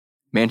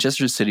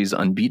Manchester City's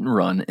unbeaten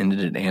run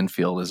ended at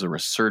Anfield as a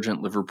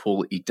resurgent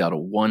Liverpool eked out a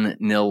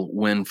 1-0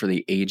 win for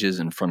the ages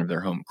in front of their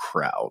home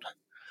crowd.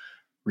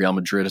 Real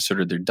Madrid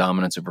asserted their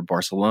dominance over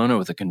Barcelona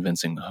with a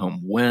convincing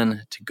home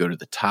win to go to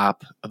the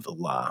top of the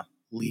La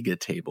Liga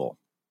table.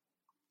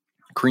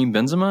 Karim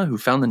Benzema, who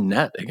found the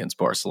net against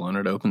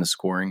Barcelona to open the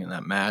scoring in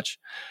that match,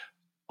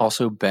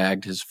 also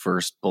bagged his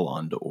first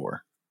Ballon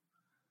d'Or,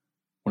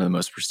 one of the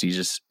most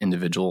prestigious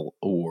individual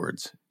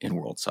awards in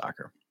world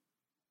soccer.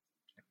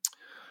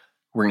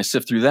 We're going to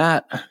sift through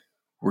that.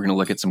 We're going to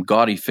look at some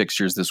gaudy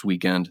fixtures this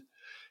weekend.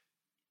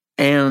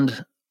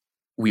 And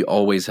we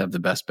always have the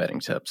best betting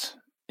tips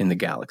in the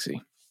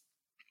galaxy.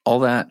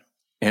 All that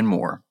and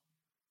more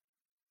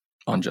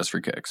on Just for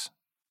Kicks.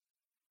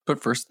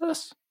 But first,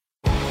 this.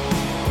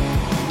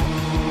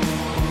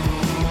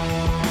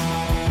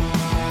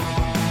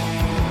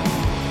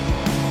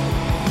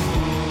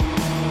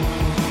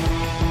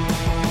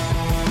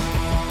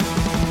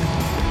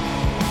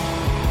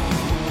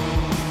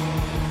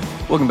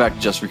 Welcome back to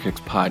Just for Kicks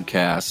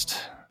podcast.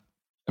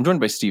 I'm joined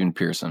by Stephen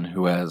Pearson,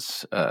 who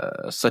has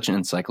such an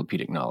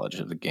encyclopedic knowledge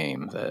of the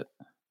game that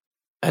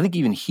I think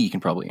even he can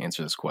probably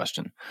answer this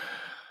question.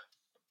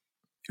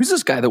 Who's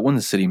this guy that won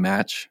the City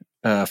match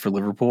for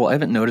Liverpool? I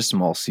haven't noticed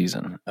him all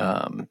season.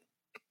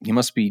 He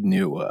must be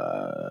new.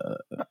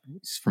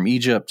 He's from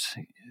Egypt.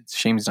 It's a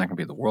shame he's not going to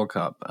be at the World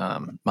Cup.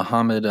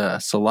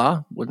 Mohamed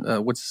Salah?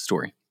 What's the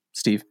story?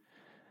 Steve?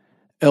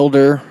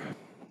 Elder,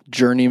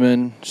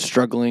 journeyman,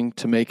 struggling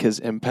to make his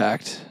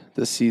impact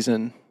this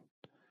season.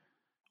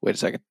 Wait a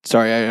second.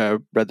 Sorry, I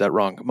read that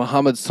wrong.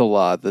 Mohamed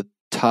Salah, the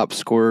top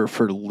scorer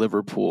for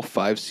Liverpool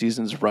 5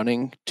 seasons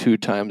running, 2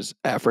 times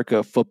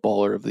Africa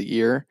Footballer of the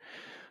Year,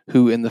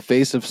 who in the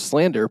face of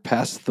slander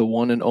passed the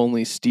one and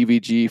only Stevie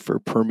G for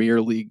Premier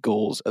League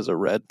goals as a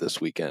Red this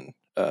weekend.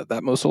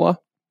 That Mo Salah?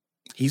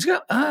 He's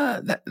got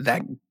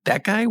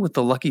that guy with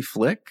the lucky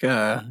flick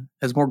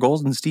has more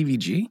goals than Stevie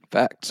G.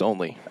 Facts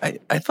only.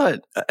 I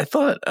thought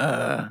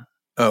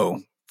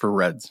for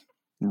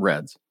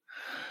Reds.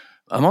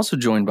 I'm also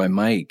joined by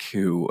Mike,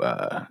 who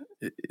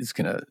is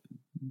going to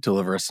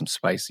deliver us some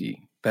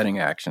spicy betting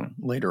action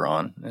later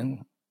on,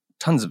 and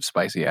tons of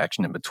spicy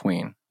action in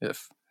between,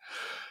 if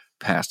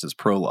past his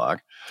prologue.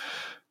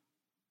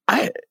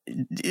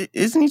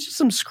 Isn't he just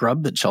some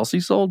scrub that Chelsea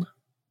sold?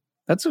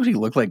 That's what he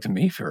looked like to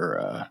me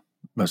for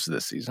most of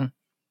this season.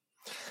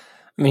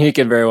 I mean, he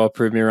could very well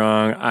prove me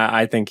wrong.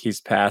 I think he's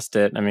past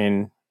it. I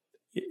mean,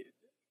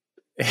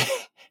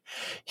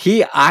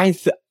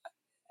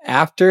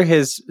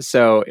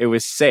 so it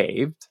was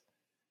saved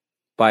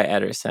by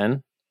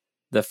Ederson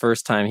the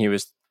first time he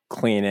was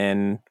clean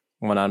in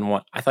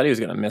one-on-one. I thought he was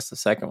going to miss the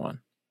second one.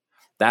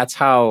 That's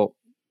how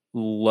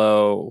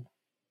low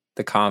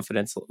the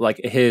confidence, like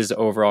his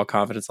overall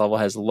confidence level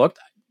has looked.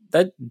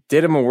 That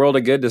did him a world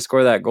of good to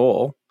score that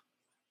goal.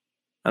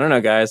 I don't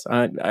know, guys.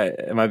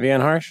 Am I being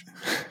harsh?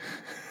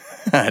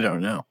 I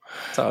don't know.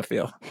 That's how I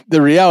feel.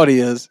 The reality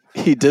is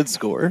he did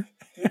score.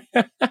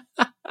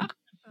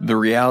 The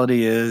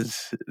reality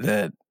is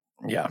that,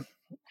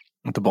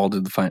 the ball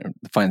did find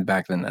the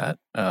back of the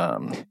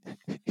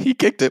net. He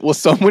kicked it. Will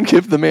someone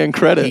give the man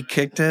credit? He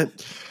kicked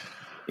it.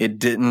 It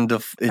didn't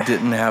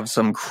have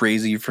some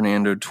crazy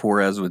Fernando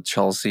Torres with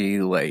Chelsea,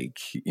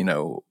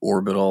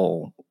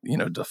 orbital,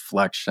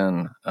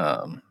 deflection.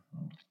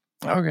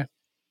 Okay.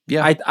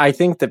 Yeah. I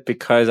think that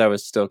because I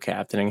was still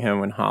captaining him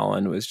when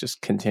Haaland was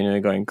just continually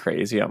going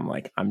crazy, I'm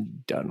like,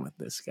 I'm done with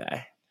this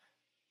guy.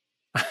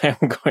 I'm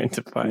going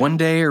to find. One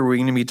day, are we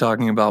going to be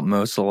talking about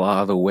Mo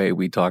Salah the way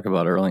we talk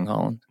about Erling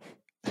Haaland?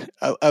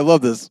 I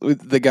love this.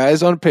 The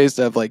guy's on pace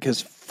to have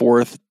his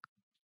 4th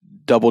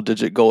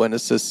double-digit goal and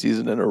assist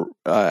season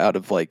out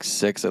of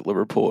 6 at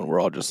Liverpool, and we're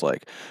all just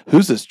like,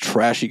 "Who's this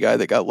trashy guy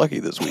that got lucky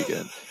this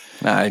weekend?"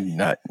 I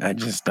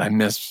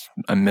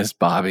miss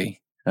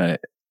Bobby.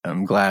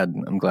 I'm glad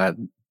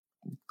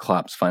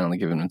Klopp's finally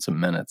given him some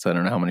minutes. I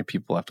don't know how many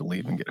people have to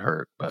leave and get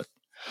hurt, but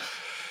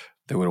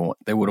they would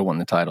have won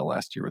the title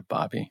last year with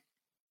Bobby.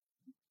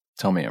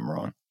 Tell me I'm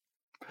wrong.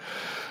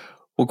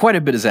 Well, quite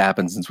a bit has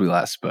happened since we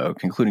last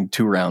spoke, including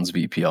 2 rounds of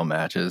EPL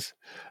matches.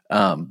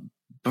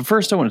 But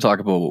first, I want to talk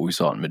about what we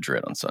saw in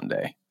Madrid on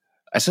Sunday.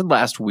 I said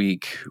last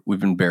week we've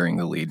been bearing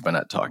the lead by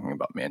not talking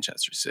about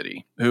Manchester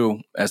City,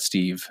 who, as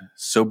Steve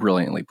so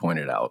brilliantly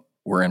pointed out,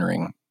 we're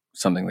entering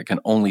something that can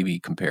only be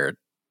compared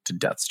to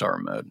Death Star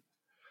mode.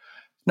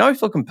 Now I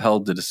feel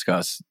compelled to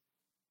discuss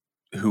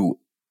who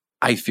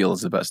I feel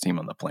is the best team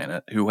on the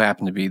planet, who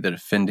happen to be the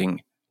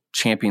defending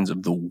champions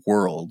of the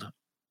world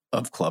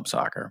of club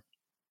soccer.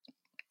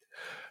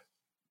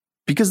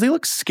 Because they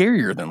look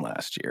scarier than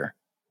last year,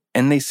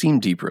 and they seem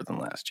deeper than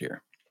last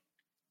year.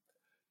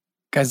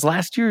 Guys,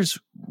 last year's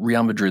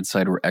Real Madrid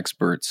side were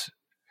experts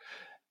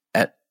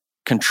at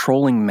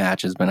controlling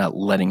matches by not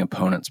letting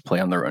opponents play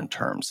on their own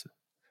terms.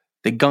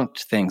 They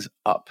gunked things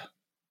up.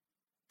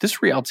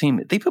 This Real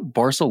team, they put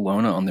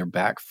Barcelona on their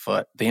back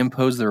foot. They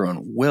imposed their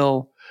own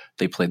will.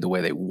 They played the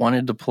way they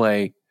wanted to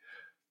play.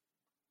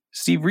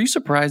 Steve, were you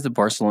surprised that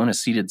Barcelona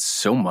ceded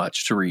so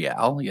much to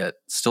Real, yet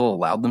still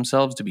allowed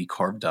themselves to be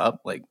carved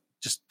up?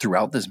 just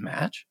throughout this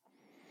match?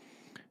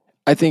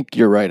 I think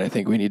you're right. I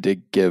think we need to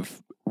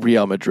give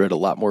Real Madrid a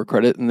lot more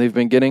credit than they've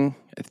been getting.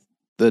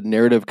 The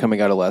narrative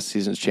coming out of last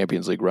season's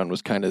Champions League run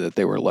was kind of that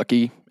they were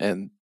lucky,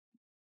 and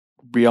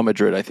Real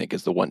Madrid, I think,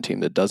 is the one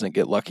team that doesn't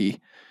get lucky.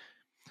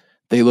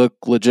 They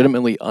look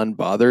legitimately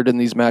unbothered in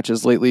these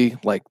matches lately,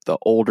 like the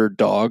older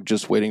dog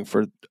just waiting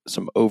for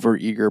some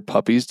overeager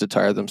puppies to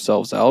tire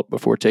themselves out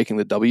before taking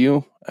the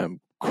W.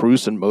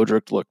 Kroos and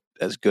Modric look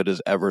as good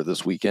as ever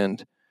this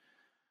weekend.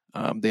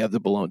 They have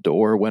the Ballon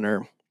d'Or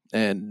winner,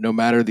 and no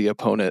matter the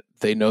opponent,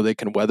 they know they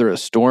can weather a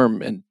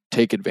storm and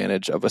take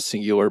advantage of a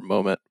singular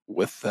moment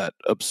with that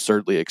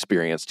absurdly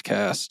experienced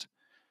cast.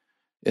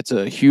 It's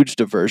a huge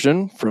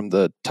diversion from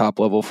the top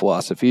level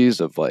philosophies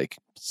of like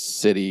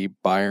City,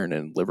 Bayern,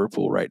 and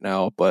Liverpool right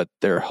now, but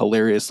they're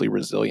hilariously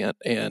resilient,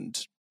 and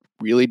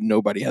really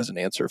nobody has an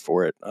answer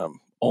for it.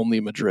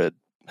 Only Madrid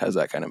has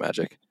that kind of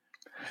magic.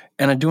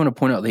 And I do want to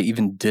point out they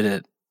even did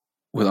it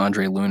with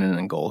Andre Lunin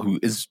in goal, who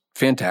is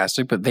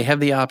fantastic, but they have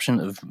the option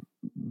of,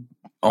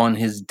 on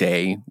his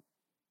day,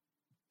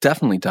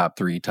 definitely top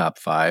 3, top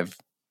 5,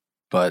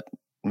 but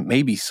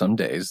maybe some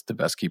days the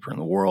best keeper in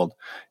the world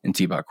in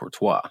Thibaut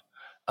Courtois.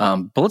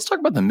 But let's talk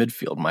about the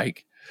midfield,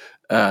 Mike.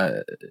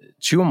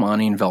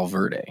 Tchouaméni and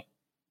Valverde.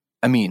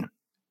 I mean,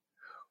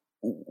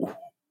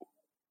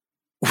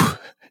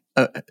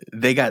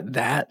 they got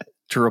that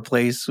to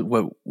replace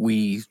what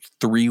we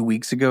 3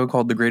 weeks ago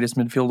called the greatest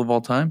midfield of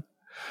all time.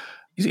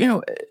 You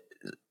know,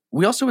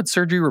 we also had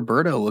Sergio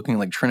Roberto looking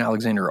like Trent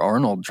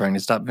Alexander-Arnold trying to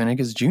stop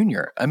Vinicius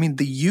Jr. I mean,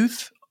 the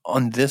youth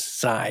on this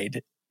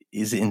side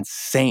is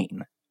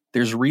insane.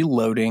 There's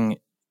reloading,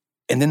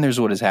 and then there's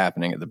what is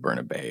happening at the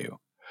Bernabeu.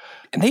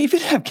 And they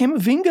even have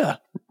Camavinga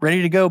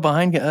ready to go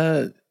behind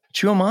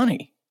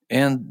Tchouaméni.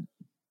 And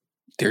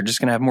they're just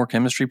going to have more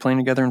chemistry playing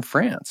together in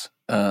France.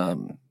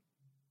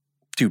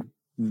 Dude,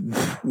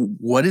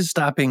 what is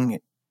stopping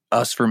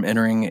us from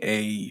entering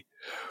a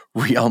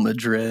Real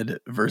Madrid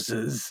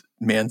versus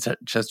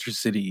Manchester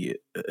City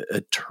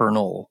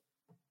eternal,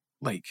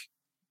 like,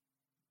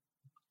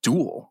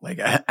 duel? Like,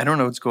 I don't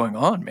know what's going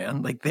on,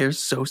 man. Like, they're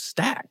so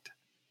stacked.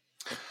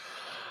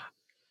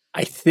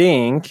 I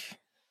think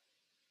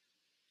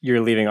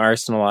you're leaving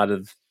Arsenal out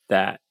of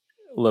that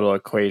little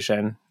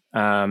equation.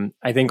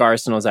 I think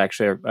Arsenal is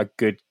actually a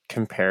good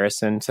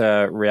comparison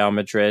to Real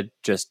Madrid,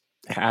 just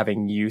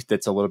having youth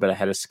that's a little bit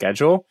ahead of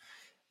schedule.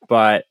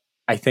 But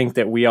I think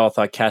that we all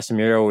thought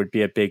Casemiro would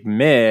be a big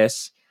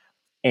miss,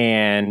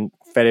 and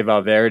Fede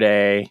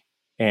Valverde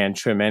and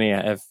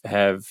Tchouaméni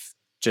have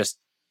just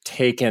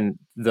taken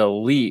the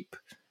leap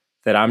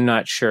that I'm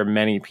not sure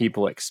many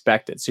people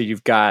expected. So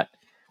you've got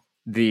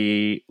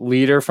the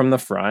leader from the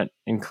front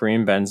in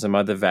Karim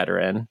Benzema, the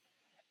veteran,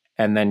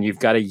 and then you've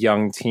got a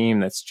young team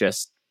that's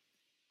just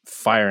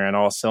firing on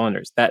all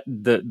cylinders. That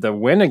the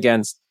win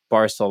against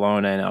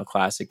Barcelona in El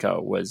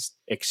Clásico was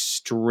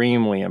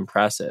extremely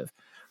impressive,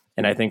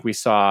 and I think we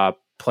saw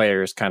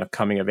players kind of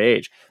coming of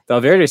age.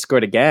 Valverde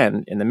scored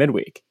again in the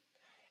midweek,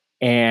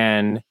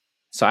 and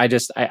so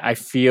I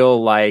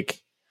feel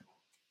like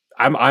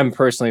I'm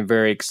personally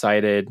very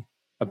excited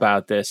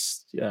about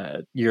this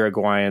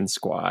Uruguayan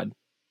squad.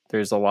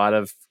 There's a lot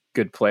of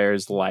good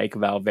players like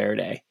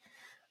Valverde,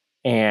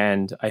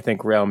 and I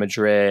think Real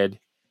Madrid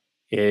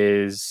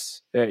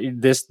is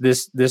this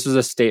is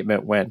a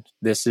statement win.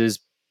 This is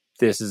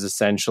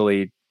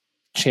essentially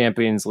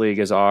Champions League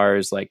is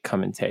ours. Like,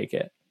 come and take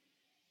it.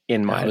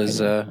 In my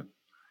opinion.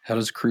 How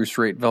does Kroos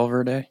rate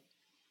Valverde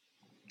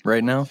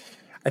right now?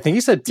 I think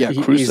he said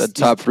Kroos said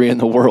top 3 in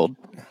the world.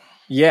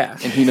 Yeah,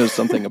 and he knows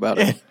something about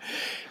it.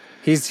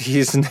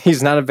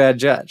 He's not a bad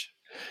judge.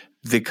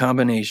 The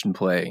combination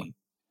play.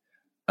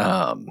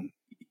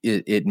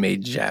 It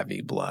made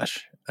Xavi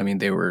blush. I mean,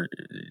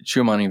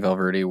 Tchouaméni and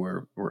Valverde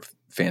were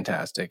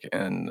fantastic,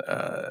 and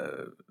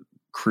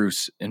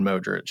Kroos and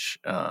Modric,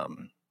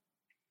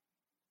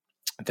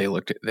 they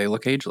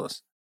look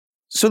ageless.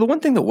 So the one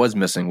thing that was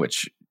missing,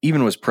 which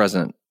even was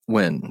present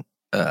when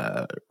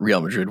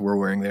Real Madrid were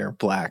wearing their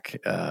black,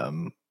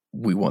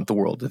 we want the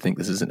world to think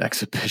this is an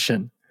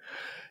exhibition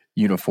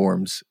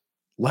uniforms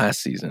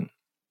last season,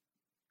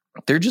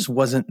 there just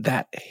wasn't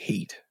that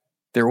hate.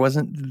 There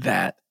wasn't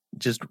that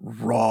just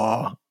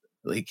raw,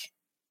 like,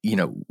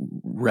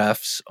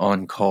 refs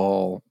on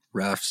call,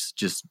 refs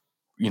just,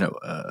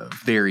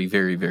 very,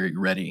 very, very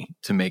ready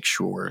to make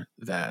sure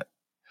that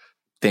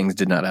things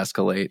did not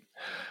escalate.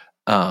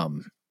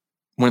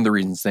 One of the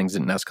reasons things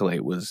didn't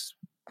escalate was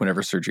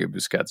whenever Sergio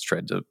Busquets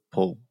tried to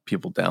pull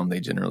people down, they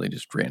generally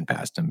just ran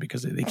past him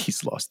because they think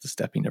he's lost the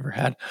step he never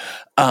had.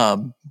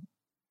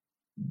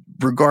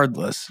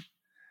 Regardless,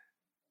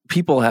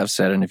 people have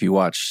said, and if you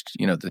watched,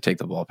 the Take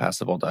the Ball, Pass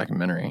the Ball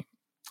documentary,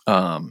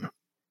 that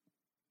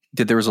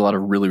there was a lot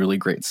of really, really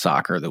great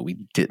soccer that we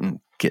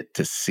didn't get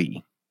to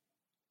see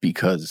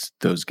because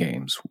those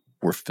games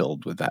were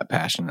filled with that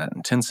passion, that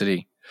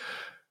intensity.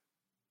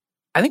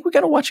 I think we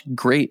got to watch a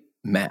great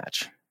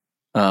match.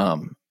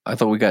 I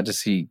thought we got to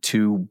see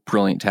two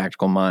brilliant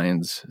tactical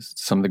minds,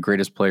 some of the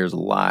greatest players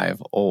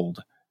alive, old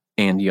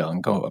and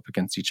young, go up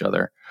against each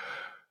other.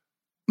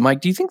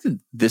 Mike, do you think that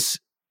this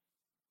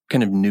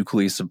kind of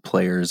nucleus of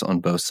players on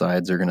both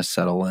sides are going to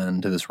settle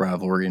into this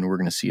rivalry, and we're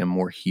going to see a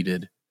more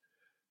heated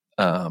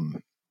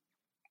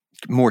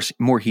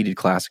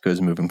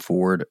Clásicos moving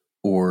forward?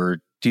 Or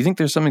do you think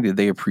there's something that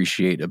they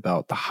appreciate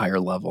about the higher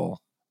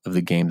level of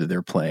the game that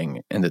they're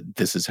playing, and that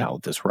this is how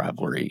this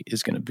rivalry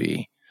is going to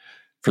be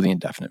for the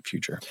indefinite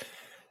future?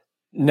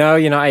 No,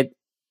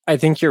 I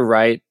think you're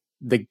right.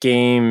 The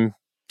game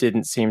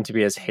didn't seem to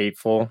be as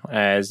hateful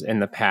as in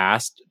the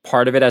past.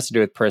 Part of it has to do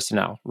with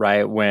personnel,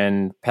 right?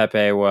 When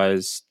Pepe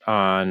was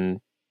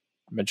on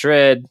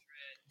Madrid,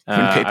 when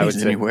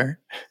Pepe's anywhere.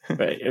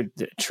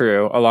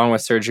 True. Along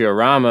with Sergio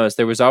Ramos,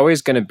 there was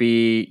always going to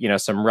be,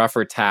 some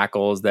rougher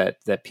tackles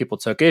that people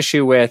took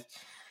issue with.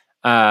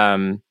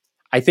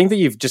 I think that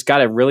you've just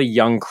got a really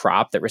young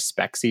crop that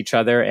respects each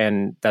other.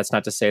 And that's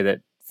not to say that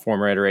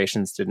former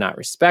iterations did not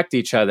respect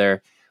each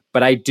other,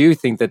 but I do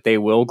think that they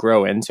will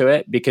grow into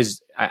it,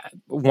 because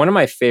one of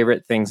my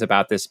favorite things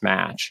about this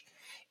match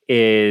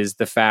is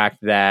the fact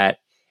that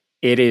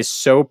it is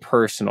so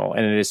personal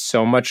and it is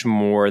so much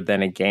more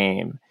than a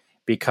game,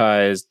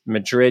 because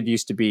Madrid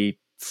used to be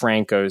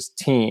Franco's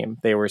team.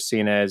 They were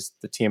seen as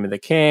the team of the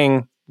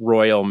king,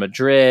 Royal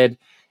Madrid,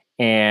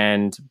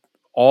 and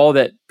all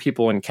that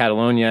people in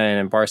Catalonia and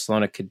in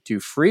Barcelona could do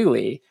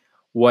freely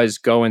was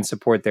go and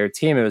support their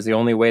team. It was the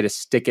only way to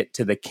stick it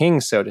to the king,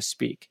 so to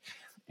speak.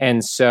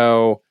 And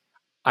so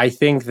I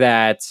think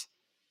that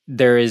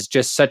there is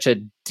just such a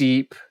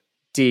deep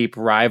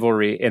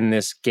rivalry in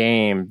this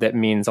game that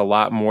means a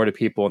lot more to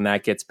people, and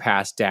that gets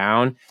passed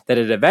down, that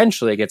it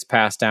eventually gets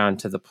passed down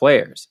to the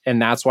players.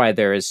 And that's why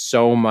there is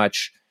so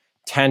much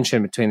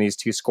tension between these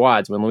two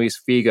squads. When Luis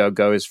Figo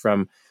goes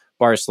from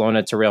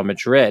Barcelona to Real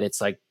Madrid, it's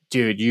like,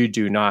 dude, you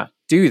do not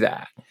do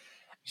that.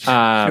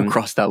 You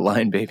cross that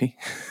line, baby.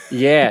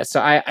 Yeah.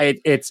 So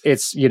it's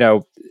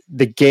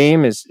the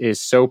game is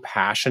so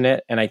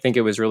passionate, and I think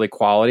it was really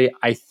quality.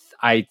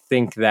 I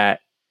think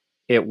that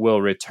it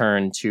will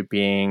return to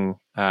being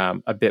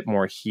a bit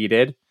more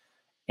heated,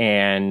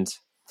 and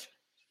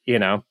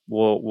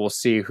we'll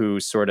see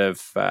who's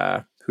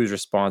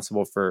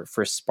responsible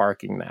for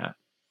sparking that.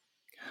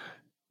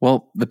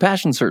 Well, the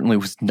passion certainly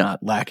was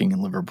not lacking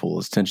in Liverpool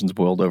as tensions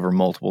boiled over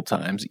multiple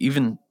times.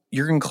 Even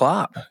Jurgen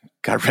Klopp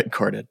got red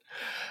carded.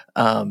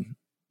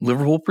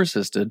 Liverpool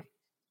persisted.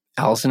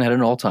 Alisson had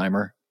an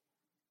all-timer,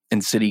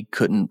 and City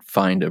couldn't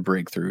find a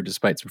breakthrough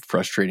despite some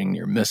frustrating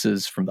near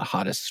misses from the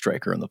hottest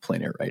striker on the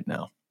planet right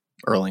now,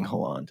 Erling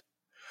Haaland.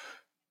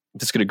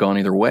 This could have gone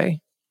either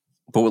way,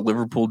 but what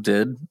Liverpool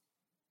did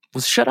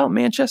was shut out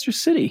Manchester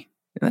City.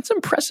 And that's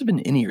impressive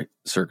in any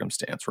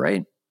circumstance,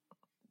 right?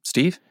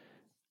 Steve?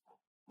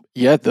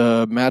 Yeah,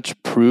 the match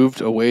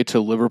proved away to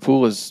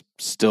Liverpool is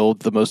still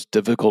the most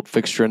difficult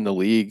fixture in the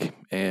league,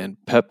 and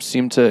Pep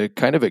seemed to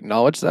kind of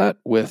acknowledge that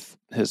with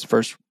his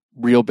first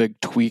real big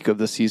tweak of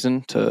the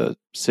season to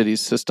City's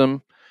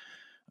system,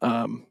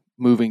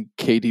 moving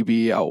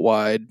KDB out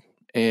wide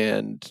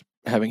and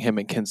having him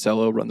and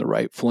Cancelo run the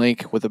right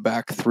flank with a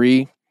back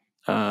three.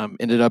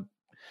 Ended up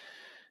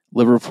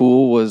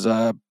Liverpool was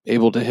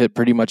able to hit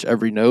pretty much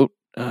every note.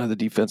 The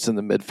defense and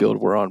the midfield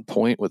were on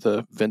point with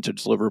a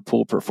vintage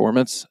Liverpool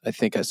performance. I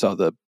think I saw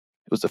it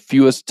was the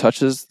fewest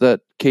touches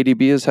that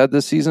KDB has had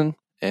this season,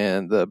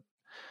 and the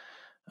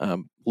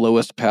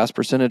lowest pass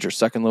percentage, or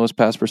second lowest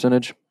pass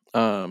percentage.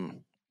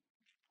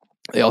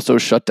 They also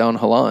shut down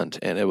Haaland,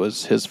 and it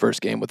was his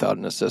first game without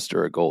an assist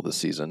or a goal this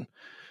season.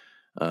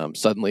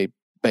 Suddenly,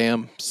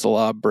 bam,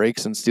 Salah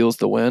breaks and steals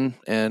the win,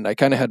 and I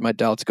kind of had my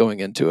doubts going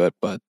into it,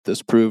 but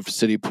this proved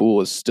City Pool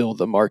is still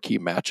the marquee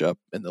matchup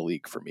in the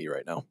league for me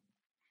right now.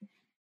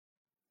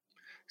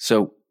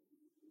 So,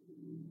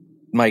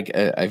 Mike,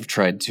 I've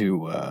tried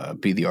to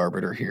be the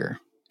arbiter here,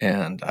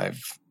 and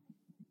I've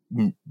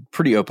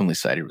pretty openly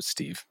sided with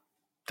Steve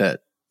that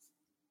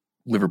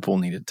Liverpool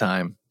needed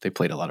time. They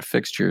played a lot of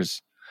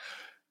fixtures.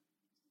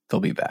 They'll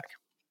be back.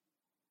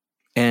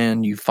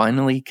 And you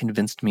finally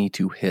convinced me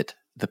to hit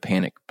the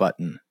panic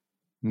button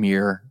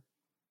mere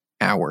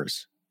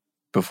hours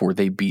before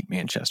they beat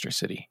Manchester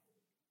City.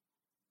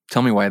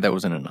 Tell me why that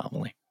was an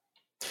anomaly.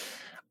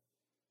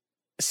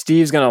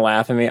 Steve's going to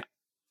laugh at me.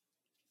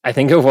 I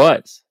think it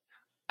was.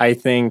 I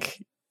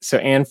think so.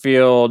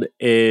 Anfield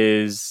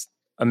is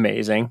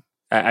amazing.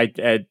 I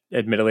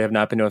admittedly have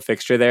not been to a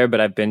fixture there, but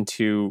I've been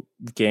to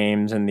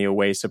games, and the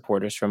away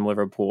supporters from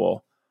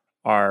Liverpool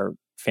are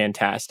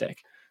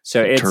fantastic.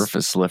 So the turf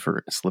is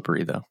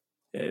slippery though.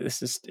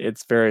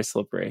 It's very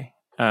slippery.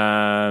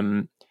 I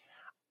mean,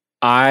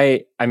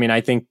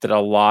 I think that a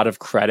lot of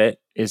credit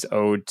is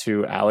owed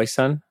to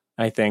Alisson.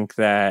 I think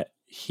that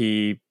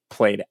he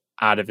played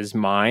out of his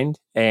mind,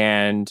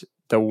 and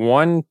the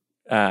one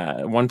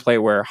play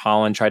where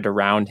Haaland tried to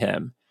round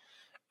him,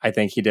 I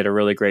think he did a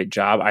really great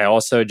job.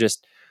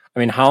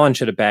 Haaland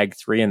should have bagged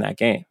 3 in that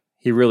game.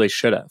 He really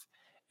should have.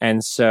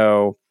 And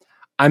so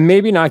I'm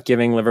maybe not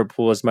giving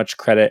Liverpool as much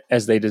credit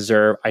as they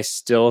deserve. I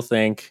still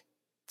think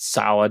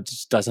Salah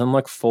just doesn't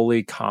look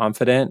fully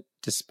confident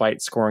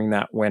despite scoring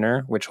that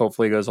winner, which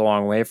hopefully goes a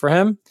long way for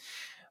him.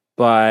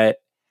 But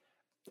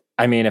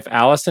I mean, if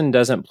Alisson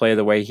doesn't play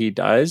the way he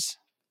does,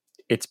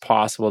 it's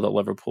possible that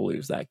Liverpool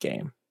lose that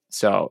game.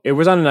 So it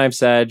was on a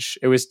knife's edge.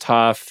 It was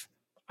tough.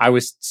 I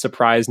was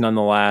surprised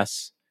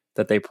nonetheless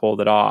that they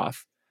pulled it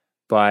off,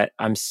 but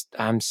I'm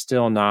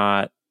still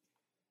not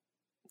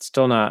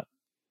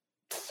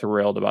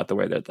thrilled about the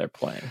way that they're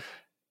playing.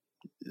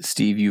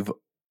 Steve, you've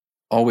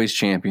always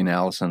championed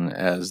Alisson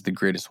as the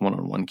greatest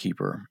one-on-one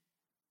keeper,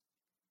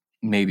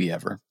 maybe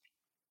ever.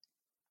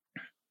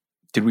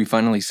 Did we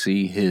finally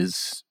see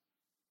his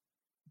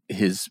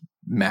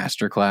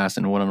masterclass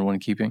in one-on-one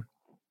keeping?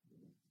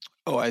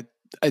 Oh, I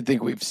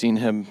think we've seen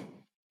him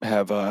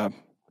have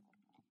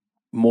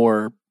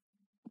more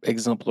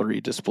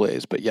exemplary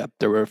displays, but yeah,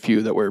 there were a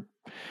few that were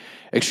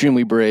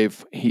extremely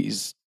brave.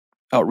 He's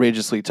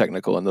outrageously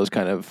technical in those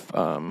kind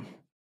of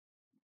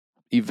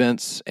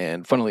events,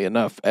 and funnily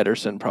enough,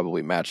 Ederson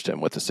probably matched him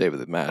with the save of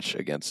the match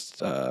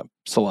against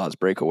Salah's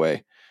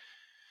breakaway.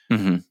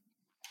 Mm-hmm.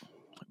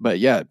 But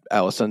yeah,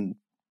 Alisson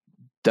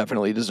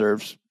definitely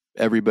deserves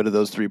every bit of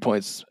those 3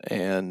 points,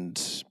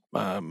 and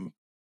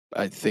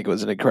I think it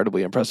was an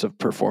incredibly impressive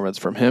performance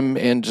from him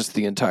and just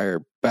the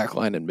entire back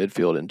line and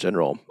midfield in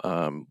general.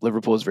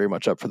 Liverpool is very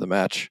much up for the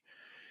match,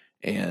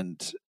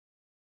 and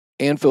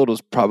Anfield was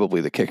probably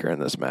the kicker in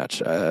this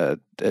match. I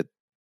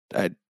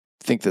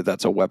think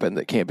that's a weapon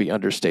that can't be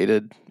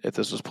understated. If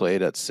this was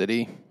played at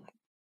City,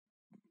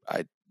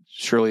 I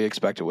surely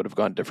expect it would have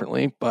gone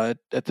differently, but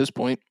at this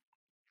point,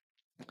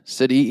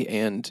 City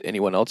and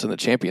anyone else in the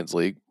Champions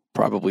League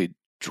probably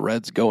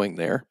dreads going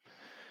there.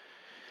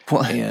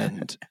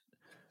 And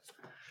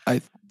I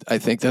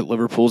think that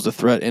Liverpool's a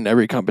threat in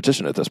every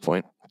competition at this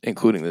point,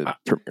 including the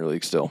Premier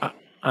League still.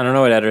 I don't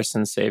know what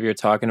Ederson's save you're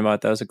talking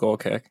about. That was a goal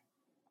kick.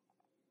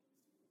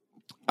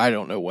 I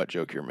don't know what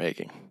joke you're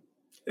making.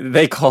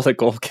 They called a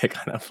goal kick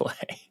on a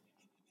play.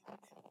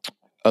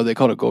 Oh, they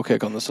called a goal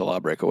kick on the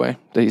Salah breakaway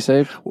that he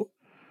saved? You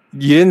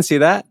didn't see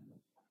that?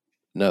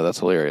 No, that's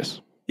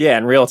hilarious. Yeah,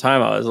 in real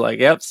time, I was like,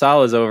 yep,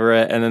 Salah's over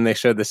it. And then they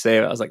showed the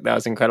save. I was like, that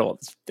was incredible.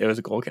 It was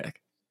a goal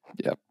kick.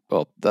 Yeah,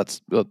 well,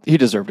 he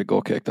deserved a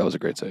goal kick. That was a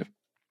great save.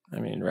 I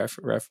mean,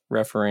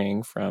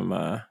 refereeing from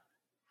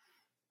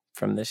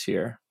this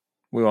year.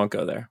 We won't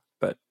go there,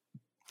 but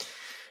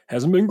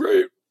hasn't been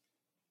great.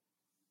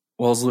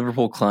 Well, as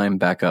Liverpool climb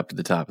back up to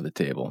the top of the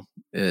table,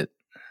 it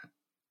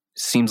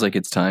seems like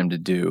it's time to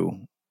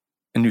do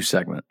a new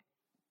segment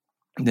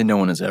that no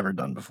one has ever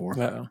done before.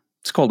 Uh-oh.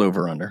 It's called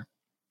Over Under.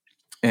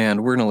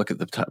 And we're going to look at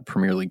the top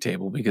Premier League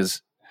table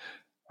because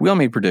we all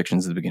made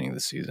predictions at the beginning of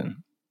the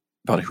season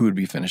about who would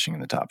be finishing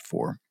in the top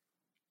 4.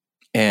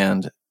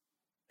 And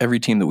every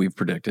team that we've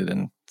predicted,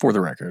 and for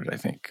the record, I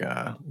think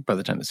by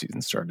the time the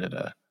season started,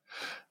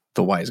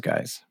 the wise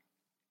guys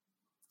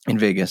in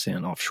Vegas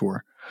and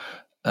offshore,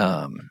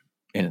 and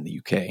in the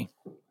UK,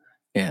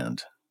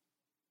 and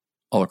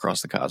all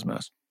across the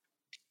cosmos,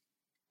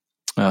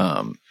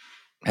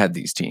 had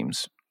these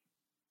teams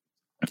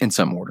in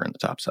some order in the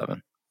top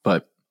 7.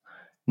 But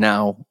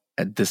now,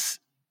 at this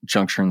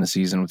juncture in the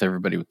season, with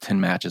everybody with 10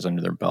 matches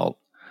under their belt,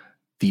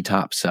 the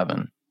top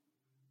 7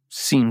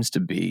 seems to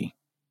be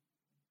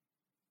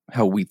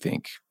how we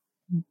think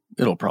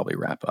it'll probably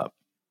wrap up.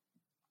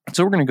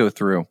 So we're going to go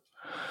through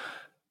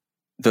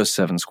those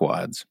 7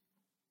 squads.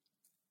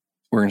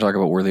 We're going to talk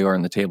about where they are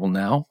in the table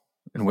now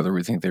and whether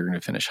we think they're going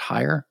to finish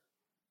higher,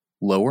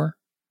 lower,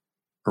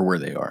 or where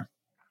they are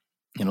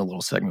in a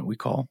little segment we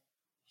call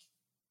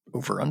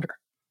Over Under.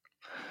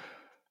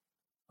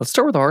 Let's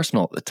start with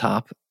Arsenal at the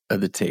top of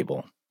the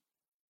table.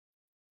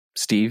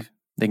 Steve,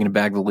 they going to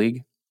bag the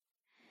league?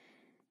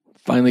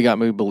 Finally got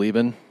me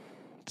believing.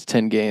 It's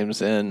 10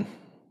 games in.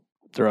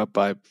 They're up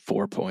by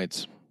 4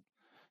 points.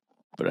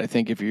 But I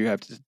think if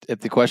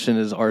the question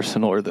is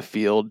Arsenal or the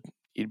field,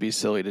 you'd be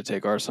silly to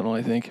take Arsenal,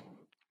 I think.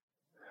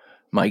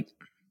 Mike?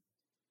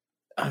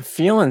 I'm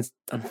feeling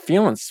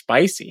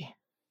spicy.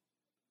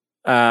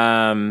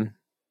 You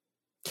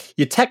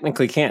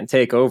technically can't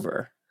take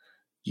over.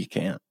 You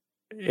can't.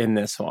 In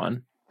this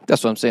one.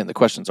 That's what I'm saying. The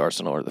question's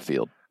Arsenal or the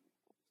field.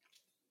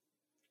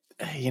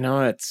 You know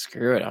what?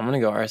 Screw it. I'm going to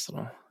go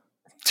Arsenal.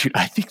 Dude,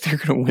 I think they're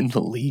going to win the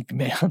league,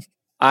 man.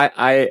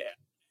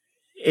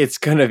 It's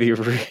going to be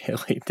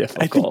really difficult.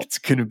 I think it's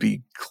going to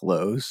be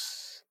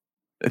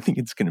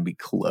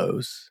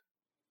close.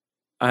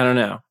 I don't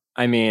know.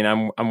 I mean,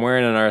 I'm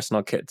wearing an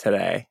Arsenal kit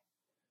today.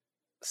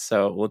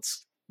 So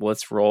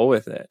let's roll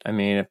with it. I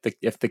mean,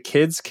 if the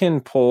kids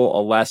can pull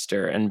a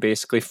Leicester and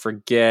basically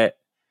forget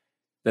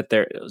that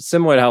they're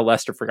similar to how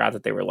Leicester forgot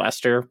that they were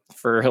Leicester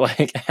for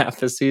like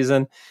half a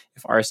season.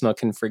 If Arsenal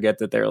can forget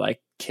that they're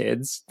like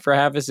kids for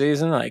half a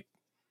season, like,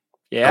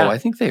 yeah. Oh, I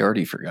think they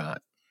already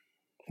forgot.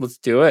 Let's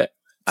do it.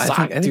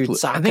 I think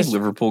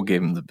Liverpool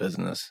gave them the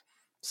business.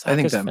 I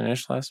think that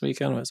finish last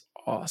weekend was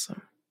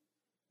awesome.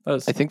 I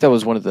think that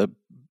was one of the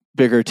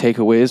bigger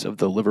takeaways of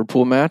the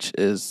Liverpool match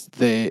is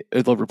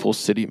Liverpool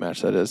City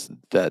match. That is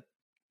that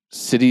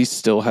City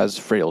still has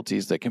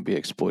frailties that can be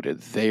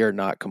exploited. They are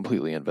not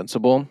completely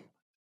invincible.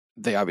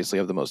 They obviously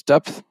have the most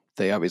depth.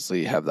 They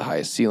obviously have the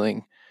highest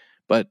ceiling,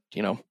 but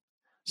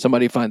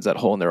somebody finds that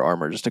hole in their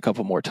armor just a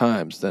couple more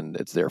times, then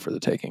it's there for the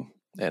taking.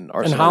 And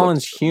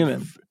Haaland's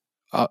human.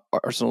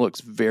 Arsenal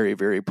looks very,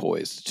 very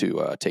poised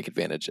to take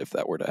advantage if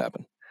that were to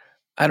happen.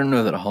 I don't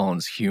know that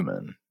Haaland's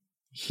human.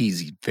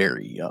 He's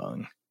very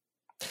young.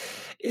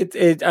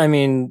 I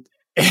mean,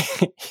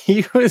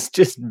 he was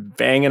just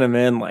banging them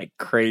in like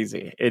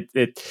crazy.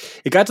 It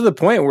got to the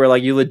point where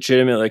like you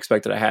legitimately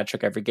expected a hat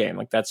trick every game.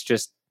 Like that's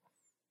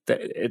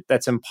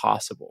that's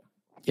impossible.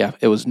 Yeah,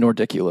 it was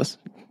nordiculous.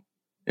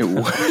 It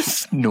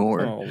was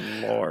Nord. Oh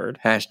Lord.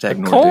 Hashtag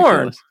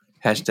Nordiculous.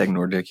 Hashtag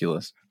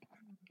Nordiculous.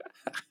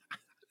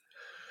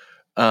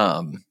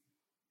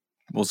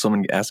 Will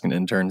someone ask an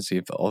intern to see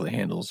if all the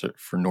handles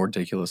for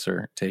Nordiculous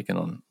are taken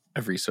on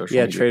every social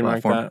media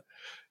trademark platform?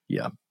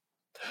 that.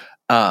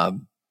 Yeah.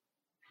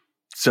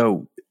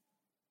 So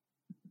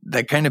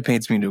that kind of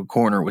paints me into a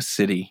corner with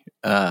City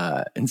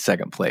in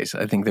second place.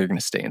 I think they're going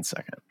to stay in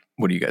second.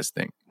 What do you guys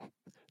think?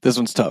 This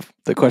one's tough.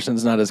 The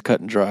question's not as cut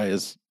and dry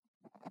as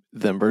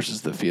them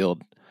versus the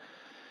field.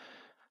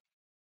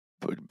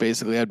 But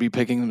basically, I'd be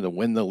picking them to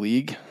win the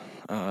league.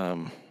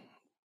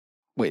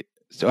 Wait,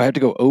 so I have to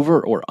go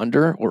over or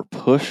under or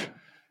push?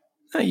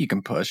 You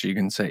can push. You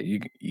can say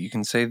you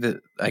can say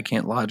that I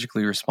can't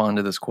logically respond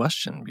to this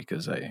question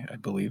because I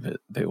believe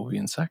they will be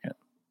in second.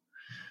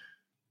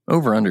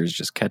 Over under is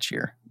just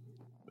catchier.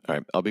 All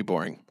right, I'll be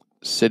boring.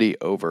 City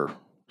over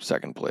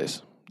second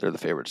place. They're the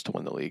favorites to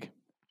win the league.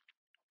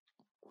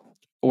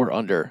 Or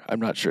under. I'm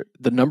not sure.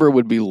 The number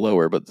would be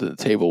lower, but the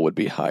table would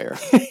be higher.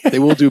 They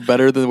will do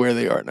better than where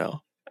they are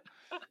now.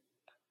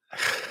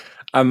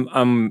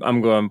 I'm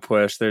going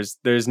push.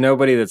 There's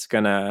nobody that's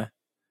gonna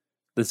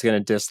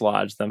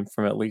dislodge them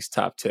from at least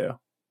top two.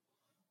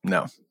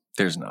 No,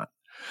 there's not.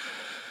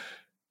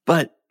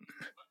 But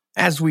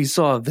as we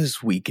saw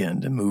this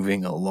weekend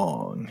moving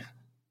along,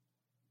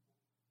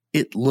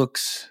 it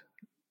looks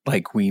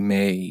like we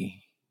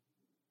may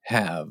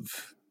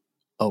have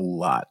a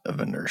lot of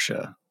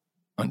inertia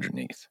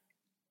underneath.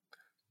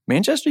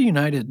 Manchester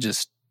United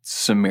just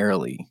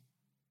summarily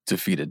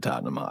defeated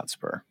Tottenham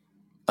Hotspur.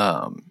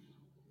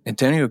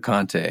 Antonio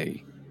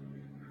Conte,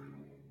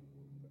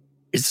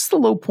 is this the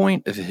low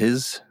point of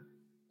his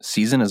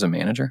season as a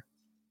manager?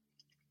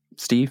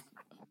 Steve?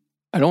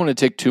 I don't want to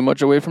take too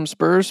much away from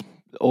Spurs.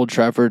 Old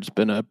Trafford's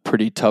been a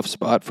pretty tough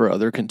spot for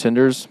other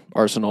contenders.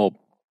 Arsenal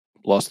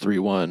lost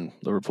 3-1.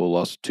 Liverpool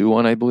lost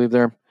 2-1, I believe,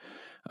 there.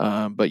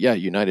 But yeah,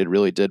 United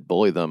really did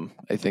bully them.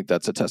 I think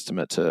that's a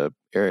testament to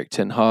Erik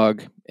ten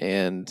Hag.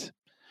 And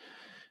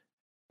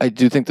I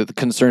do think that the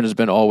concern has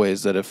been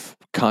always that if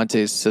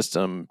Conte's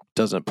system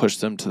doesn't push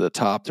them to the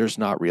top, there's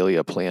not really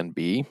a plan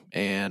B.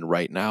 And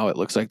right now it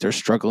looks like they're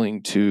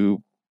struggling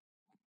to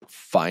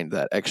find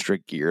that extra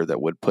gear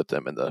that would put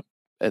them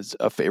as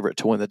a favorite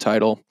to win the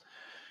title.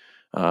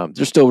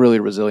 They're still really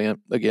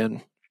resilient.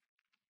 Again,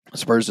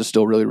 Spurs is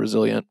still really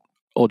resilient.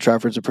 Old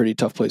Trafford's a pretty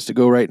tough place to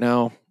go right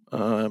now.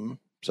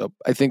 So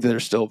I think that they're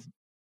still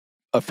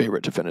a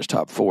favorite to finish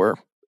top four.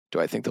 Do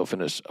I think they'll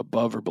finish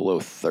above or below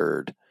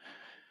third?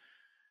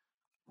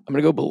 I'm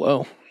going to go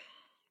below.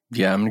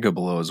 Yeah, I'm going to go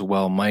below as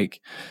well.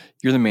 Mike,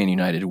 you're the Man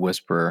United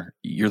whisperer.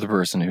 You're the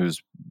person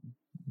who's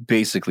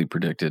basically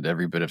predicted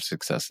every bit of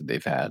success that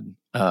they've had.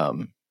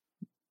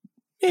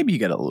 Maybe you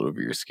got a little over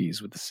your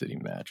skis with the City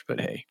match, but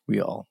hey, we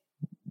all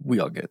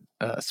get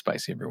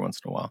spicy every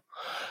once in a while.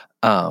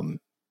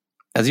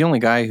 As the only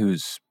guy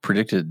who's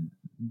predicted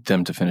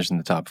them to finish in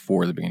the top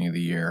four at the beginning of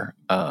the year,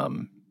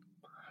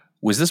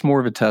 was this more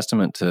of a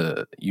testament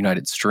to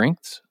United's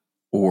strengths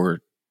or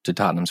to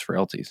Tottenham's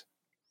frailties?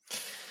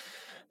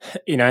 I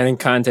think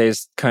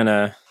Conte's kind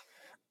of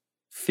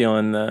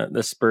feeling the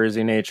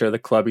Spursy nature of the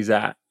club he's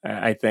at.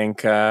 I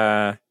think.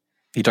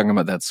 You talking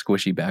about that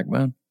squishy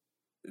backbone?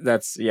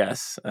 That's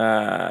yes.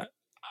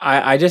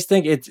 I just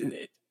think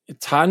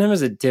Tottenham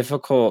is a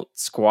difficult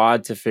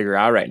squad to figure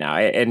out right now.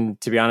 And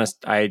to be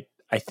honest, I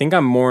think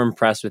I'm more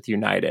impressed with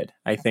United.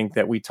 I think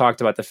that we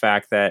talked about the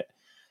fact that,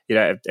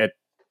 at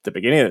the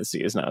beginning of the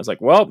season, I was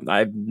like, well,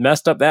 I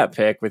messed up that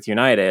pick with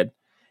United.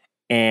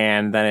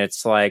 And then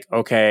it's like,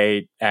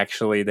 okay,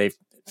 actually, they've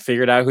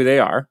figured out who they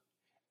are.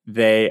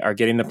 They are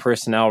getting the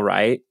personnel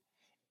right.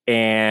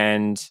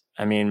 And,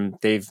 I mean,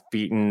 they've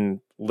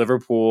beaten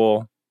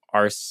Liverpool,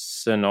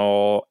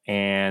 Arsenal,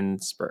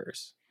 and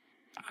Spurs.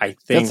 I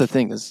think that's the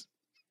thing is,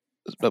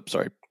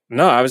 sorry.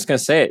 No, I was going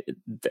to say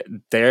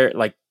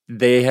it.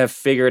 They have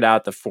figured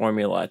out the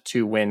formula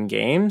to win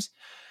games.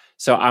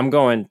 So I'm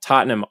going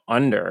Tottenham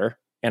under,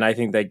 and I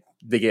think they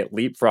get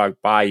leapfrogged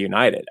by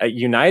United.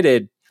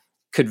 United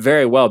could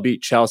very well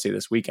beat Chelsea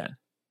this weekend.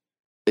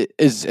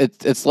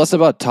 It's less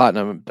about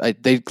Tottenham.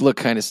 They look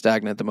kind of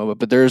stagnant at the moment,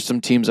 but there are some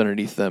teams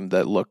underneath them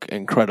that look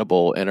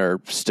incredible and are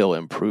still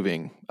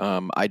improving.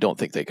 I don't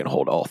think they can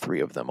hold all three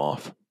of them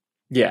off.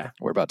 Yeah.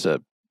 We're about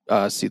to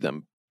see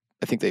them.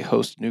 I think they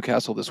host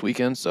Newcastle this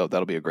weekend, so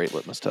that'll be a great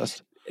litmus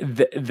test.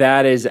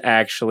 That is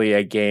actually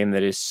a game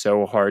that is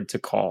so hard to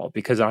call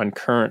because on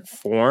current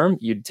form,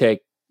 you'd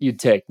take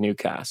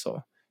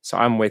Newcastle. So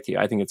I'm with you.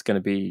 I think it's going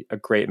to be a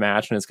great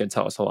match, and it's going to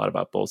tell us a lot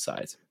about both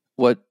sides.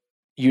 What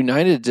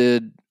United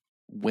did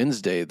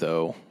Wednesday,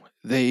 though,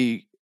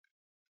 they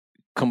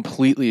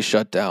completely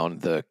shut down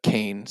the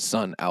Kane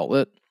Sun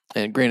outlet.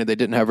 And granted, they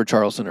didn't have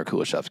Richarlison or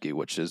Kulishevsky,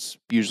 which has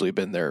usually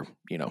been their,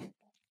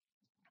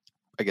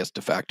 I guess,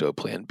 de facto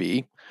plan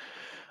B.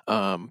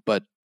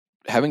 But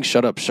having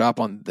shut up shop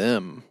on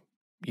them,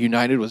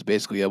 United was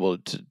basically able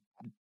to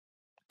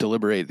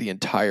deliberate the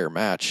entire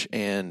match.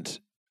 And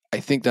I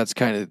think that's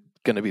kind of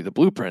going to be the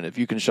blueprint. If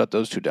you can shut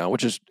those two down,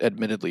 which is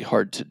admittedly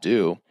hard to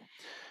do,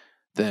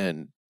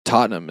 then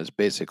Tottenham is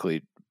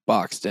basically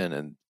boxed in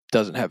and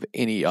doesn't have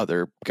any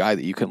other guy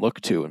that you can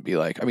look to and be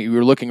like, I mean, we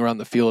were looking around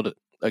the field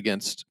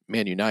against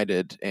Man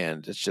United,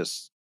 and it's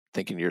just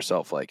thinking to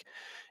yourself, like,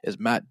 is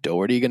Matt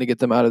Doherty going to get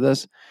them out of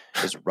this?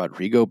 Is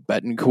Rodrigo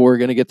Betancourt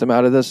going to get them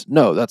out of this?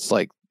 No, that's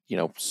like,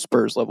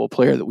 Spurs level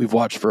player that we've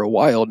watched for a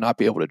while not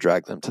be able to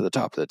drag them to the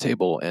top of the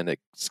table, and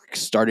it's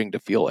starting to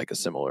feel like a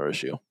similar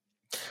issue.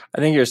 I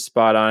think you're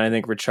spot on. I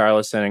think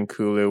Richarlison and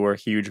Kulu were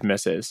huge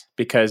misses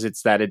because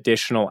it's that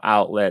additional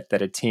outlet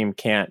that a team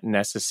can't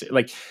necessarily,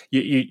 like,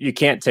 you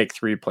can't take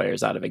 3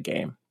 players out of a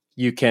game.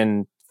 You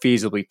can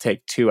feasibly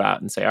take 2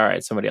 out and say, all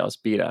right, somebody else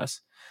beat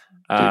us.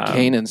 Dude,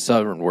 Kane and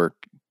Southern were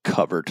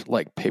covered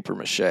like paper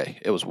mache.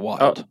 It was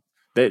wild.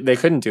 They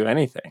couldn't do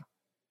anything.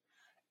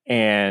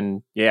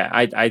 And yeah,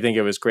 I think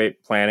it was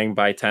great planning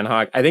by Ten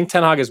Hag. I think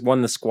Ten Hag has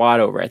won the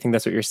squad over. I think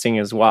that's what you're seeing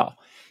as well.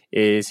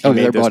 Is he made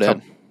they're those bought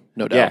in.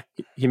 No doubt.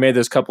 Yeah, he made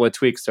those couple of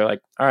tweaks. They're like,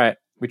 all right,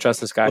 we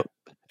trust this guy. Well,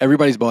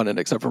 everybody's bought in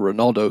except for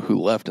Ronaldo, who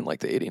left in like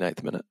the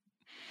 89th minute.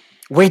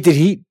 Wait, did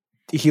he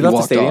left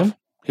the stadium? Off.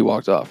 He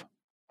walked off.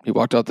 He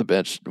walked off the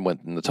bench and went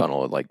in the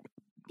tunnel in like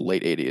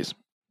late 80s.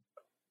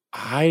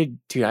 I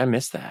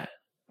missed that.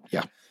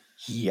 Yeah.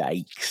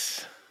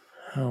 Yikes.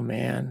 Oh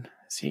man.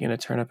 Is he going to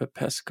turn up at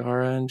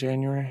Pescara in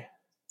January?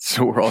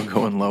 So we're all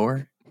going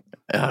lower?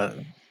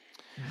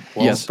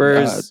 Yes,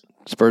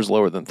 Spurs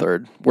lower than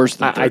third. Worse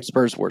than third.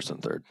 Spurs worse than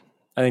third.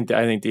 I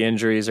think the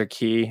injuries are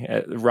key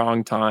at the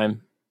wrong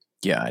time.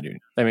 Yeah, I do.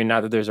 I mean,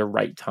 not that there's a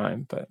right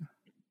time, but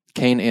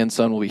Kane and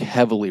Son will be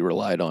heavily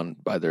relied on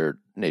by their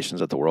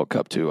nations at the World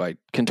Cup too. I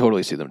can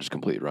totally see them just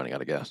completely running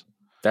out of gas.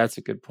 That's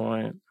a good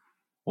point.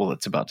 Well,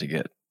 it's about to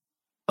get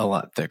a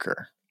lot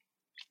thicker.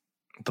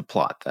 The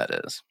plot, that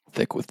is.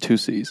 Thick with 2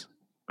 C's.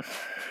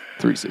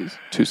 3 C's.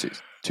 2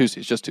 C's. 2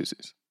 C's. Just 2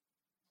 C's.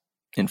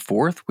 In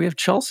fourth, we have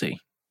Chelsea.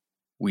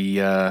 We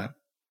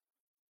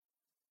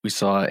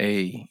saw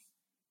a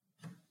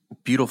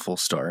beautiful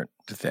start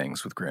to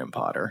things with Graham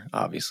Potter.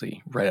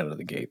 Obviously, right out of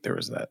the gate, there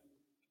was that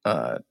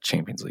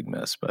Champions League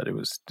miss, but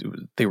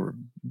they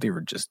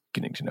were just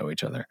getting to know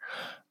each other.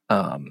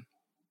 But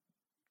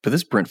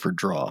this Brentford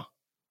draw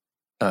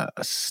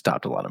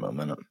stopped a lot of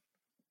momentum.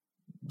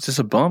 Is this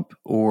a bump,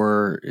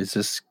 or is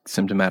this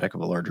symptomatic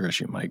of a larger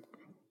issue, Mike?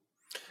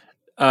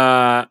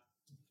 I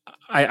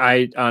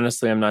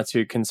honestly am not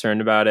too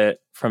concerned about it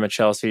from a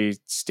Chelsea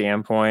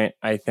standpoint.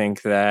 I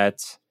think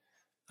that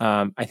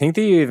I think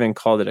they even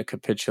called it a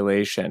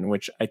capitulation,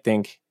 which I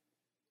think,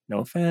 no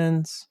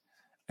offense,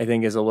 I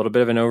think is a little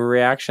bit of an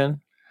overreaction.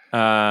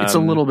 It's a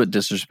little bit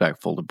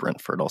disrespectful to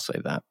Brentford, I'll say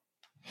that.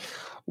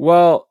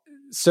 Well,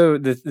 so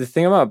the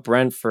thing about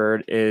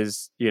Brentford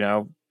is,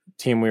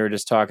 team we were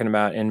just talking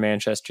about in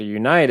Manchester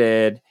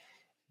United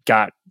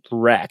got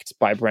wrecked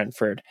by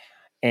Brentford.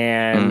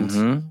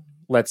 And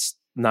let's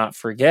not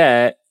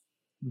forget,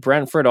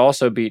 Brentford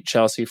also beat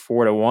Chelsea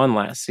 4-1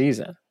 last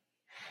season.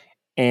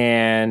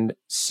 And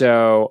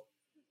so,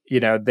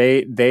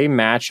 they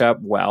match up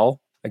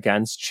well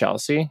against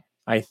Chelsea.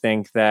 I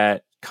think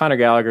that Conor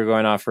Gallagher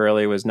going off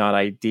early was not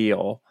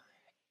ideal.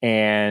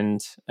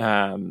 And,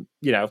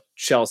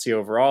 Chelsea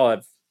overall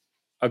have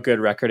a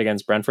good record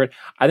against Brentford.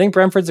 I think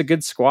Brentford's a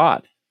good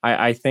squad.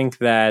 I think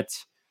that,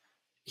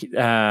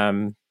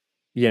 there's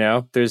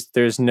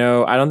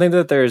no, I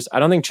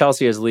don't think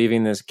Chelsea is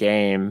leaving this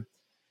game.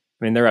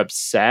 I mean, they're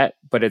upset,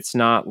 but it's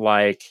not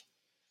like,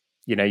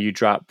 you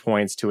drop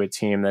points to a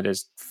team that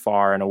is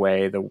far and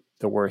away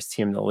the worst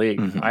team in the league.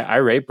 Mm-hmm. I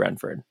rate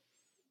Brentford.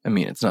 I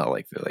mean, it's not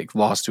like they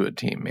lost to a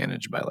team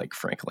managed by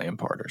Frank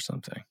Lampard or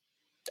something.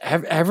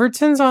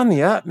 Everton's on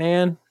the up,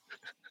 man.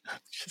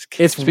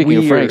 It's speaking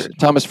of Frank,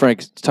 Thomas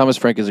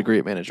Frank is a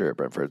great manager at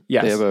Brentford.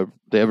 Yes. They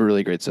have a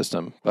really great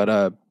system.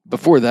 But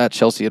before that,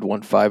 Chelsea had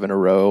won 5 in a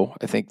row.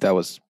 I think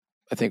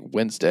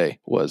Wednesday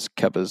was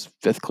Kepa's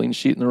 5th clean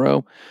sheet in a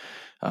row.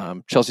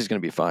 Chelsea's going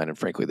to be fine, and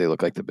frankly, they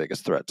look like the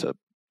biggest threat to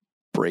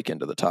break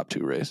into the top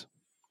 2 race.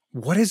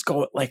 What is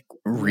going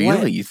Really?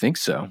 What? You think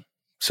so?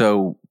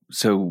 So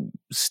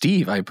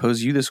Steve, I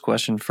pose you this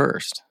question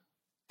first.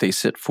 They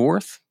sit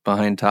 4th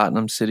behind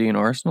Tottenham, City, and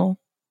Arsenal.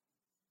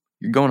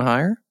 You're going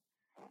higher?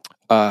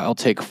 I'll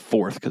take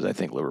 4th because I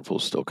think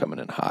Liverpool's still coming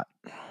in hot.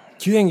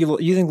 Do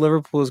you think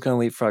Liverpool is going to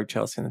leapfrog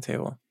Chelsea on the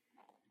table?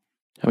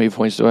 How many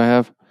points do I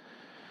have?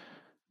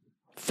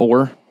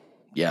 4?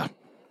 Yeah.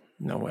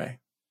 No way.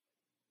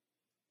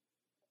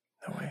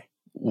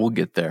 We'll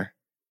get there.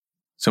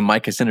 So,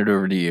 Mike, I send it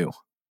over to you.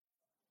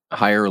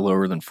 Higher or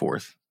lower than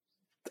 4th?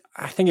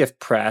 I think if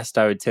pressed,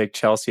 I would take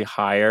Chelsea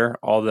higher,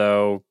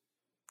 although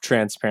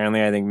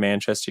transparently, I think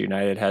Manchester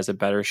United has a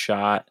better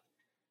shot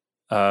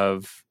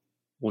of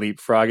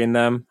leapfrogging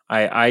them.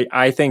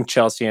 I think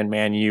Chelsea and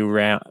Man U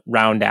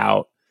round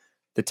out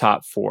the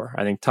top 4.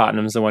 I think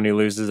Tottenham's the one who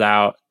loses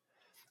out.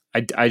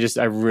 I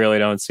really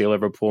don't see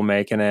Liverpool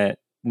making it.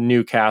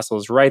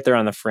 Newcastle's right there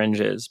on the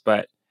fringes,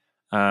 but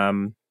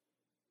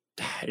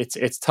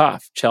it's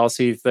tough.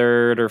 Chelsea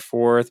 3rd or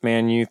 4th,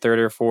 Man U 3rd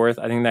or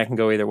 4th. I think that can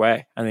go either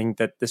way. I think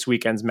that this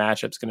weekend's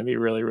matchup is going to be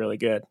really, really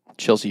good.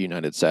 Chelsea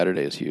United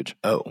Saturday is huge.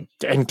 Oh,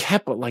 and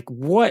Kepa, like,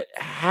 what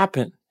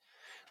happened?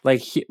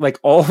 Like,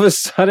 all of a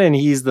sudden,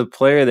 he's the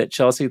player that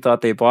Chelsea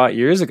thought they bought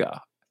years ago.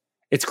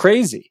 It's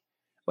crazy.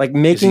 Like,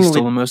 is he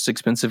still the most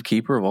expensive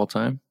keeper of all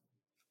time?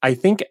 I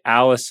think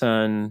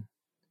Alisson.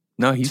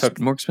 No, he's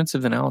more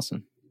expensive than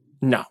Alisson.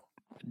 No.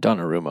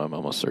 Donnarumma, I'm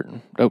almost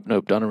certain. Nope.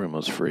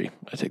 Donnarumma's free.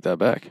 I take that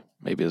back.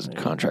 Maybe his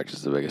contract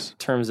is the biggest. In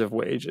terms of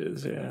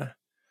wages, yeah.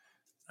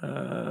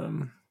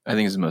 I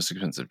think it's the most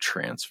expensive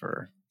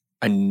transfer.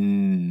 I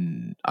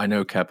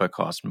know Kepa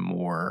cost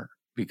more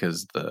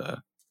because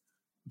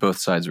both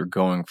sides were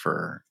going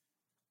for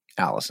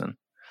Alisson.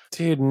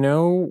 Dude,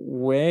 no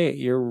way.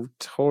 You're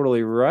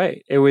totally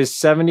right. It was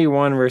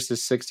 71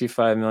 versus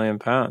 65 million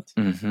pounds.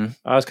 Mm-hmm.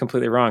 I was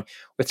completely wrong.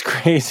 What's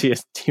crazy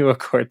is Thibaut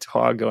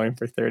Courtois going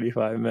for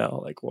 35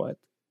 mil. Like, what?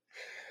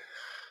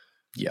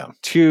 Yeah.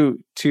 To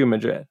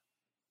Madrid.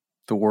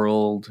 The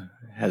world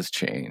has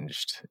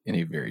changed in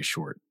a very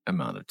short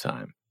amount of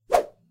time.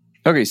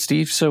 Okay,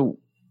 Steve, so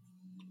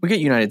we get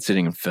United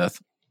sitting in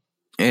 5th.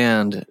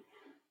 And,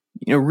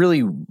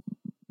 really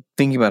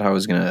thinking about how I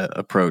was going to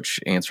approach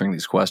answering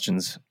these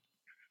questions,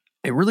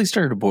 it really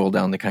started to boil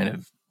down to kind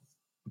of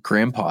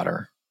Graham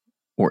Potter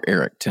or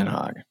Erik ten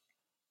Hag.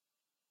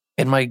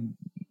 And my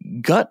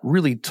gut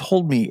really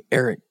told me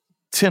Erik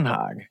ten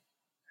Hag,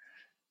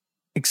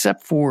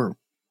 except for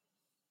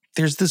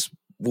there's this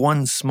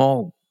one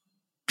small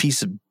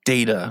piece of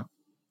data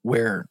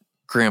where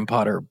Graham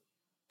Potter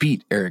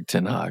beat Erik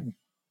ten Hag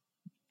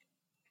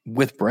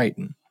with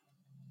Brighton.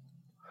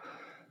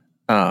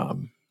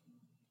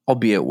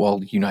 Albeit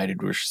while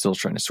United were still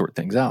trying to sort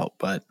things out.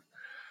 But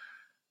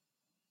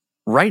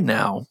right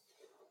now,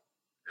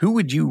 who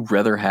would you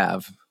rather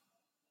have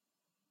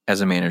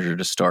as a manager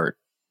to start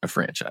a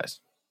franchise?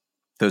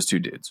 Those two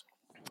dudes.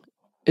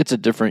 It's a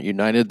different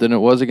United than it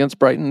was against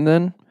Brighton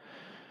then.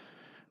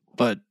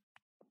 But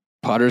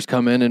Potter's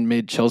come in and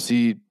made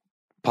Chelsea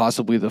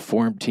possibly the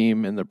form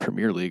team in the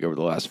Premier League over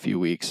the last few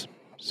weeks.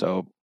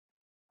 So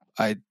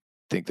I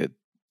think that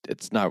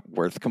it's not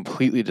worth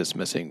completely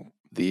dismissing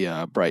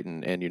the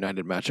Brighton and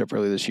United matchup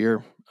early this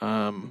year.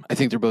 I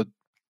think they're both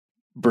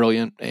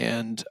brilliant,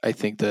 and I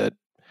think that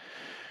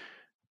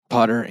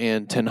Potter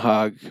and Ten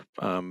Hag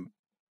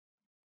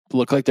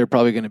look like they're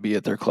probably going to be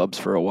at their clubs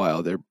for a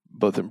while. They're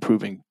both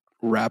improving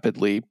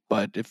rapidly,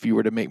 but if you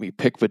were to make me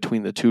pick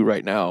between the two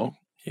right now,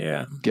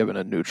 given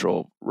a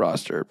neutral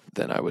roster,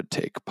 then I would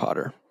take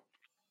Potter.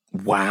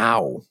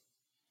 Wow.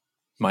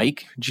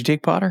 Mike, did you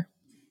take Potter?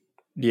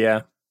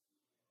 Yeah.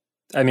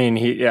 I mean,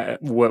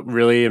 what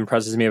really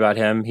impresses me about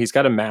him, he's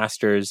got a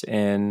master's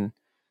in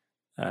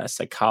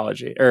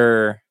psychology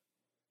or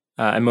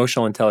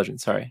emotional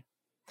intelligence, sorry.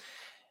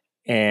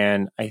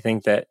 And I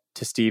think that,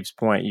 to Steve's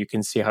point, you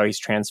can see how he's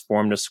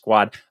transformed a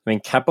squad. I mean,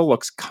 Kepa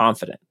looks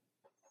confident.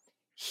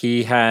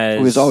 He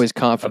was always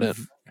confident.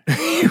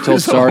 He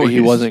told Sarri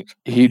he wasn't.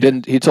 He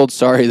didn't. He told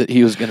Sarri that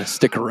he was going to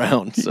stick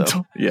around.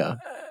 So yeah.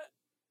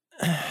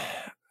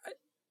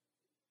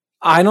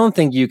 I don't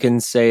think you can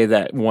say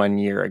that 1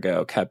 year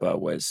ago Kepa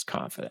was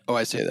confident. Oh,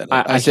 I say that.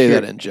 I say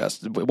that in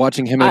jest.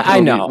 Watching him,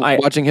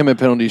 watching him in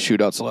penalty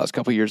shootouts the last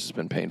couple of years has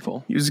been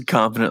painful. He was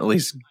confidently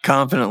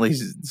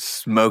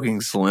smoking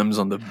Slims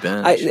on the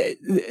bench.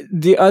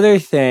 The other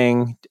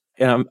thing,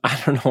 and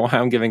I don't know why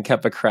I'm giving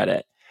Kepa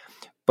credit,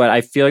 but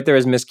I feel like there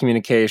was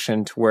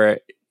miscommunication to where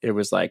it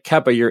was like,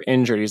 Kepa, you're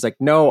injured. He's like,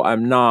 no,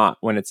 I'm not.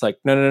 When it's like,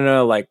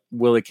 no, like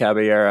Willy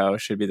Caballero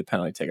should be the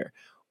penalty taker.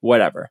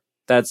 Whatever.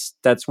 That's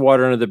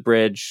water under the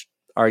bridge.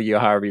 Argue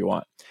however you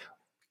want.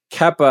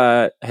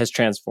 Kepa has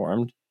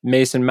transformed.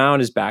 Mason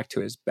Mount is back to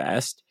his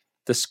best.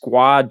 The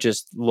squad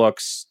just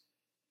looks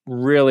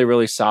really,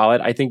 really solid.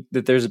 I think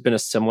that there's been a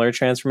similar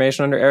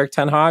transformation under Erik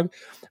ten Hag,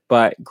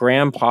 but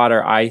Graham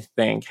Potter, I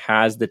think,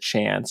 has the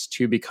chance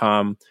to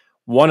become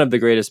one of the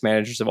greatest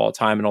managers of all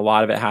time, and a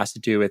lot of it has to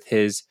do with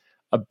his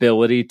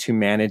ability to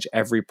manage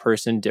every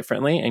person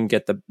differently and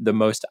get the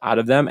most out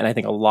of them. And I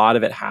think a lot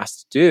of it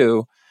has to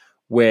do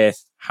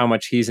with how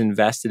much he's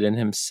invested in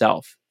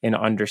himself in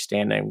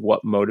understanding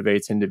what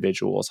motivates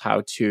individuals,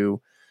 how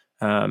to,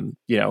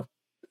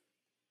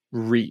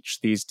 reach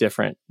these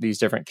different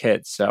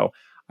kids. So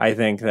I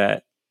think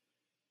that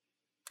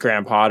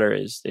Graham Potter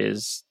is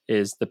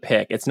the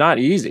pick. It's not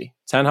easy.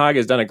 Ten Hag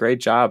has done a great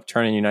job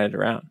turning United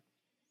around.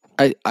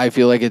 I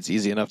feel like it's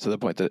easy enough to the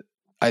point that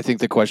I think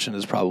the question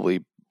is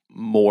probably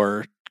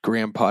more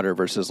Graham Potter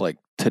versus like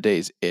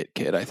today's it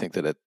kid. I think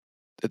that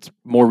it's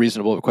more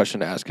reasonable of a question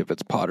to ask if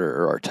it's Potter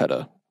or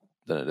Arteta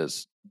than it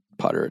is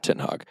Potter or Ten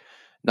Hag.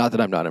 Not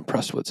that I'm not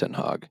impressed with Ten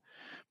Hag,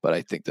 but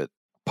I think that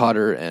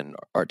Potter and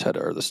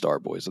Arteta are the star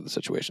boys of the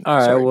situation. All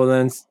right, Sorry. well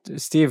then,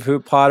 Steve, who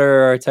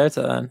Potter or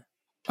Arteta then?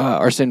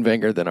 Arsene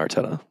Wenger, then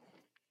Arteta.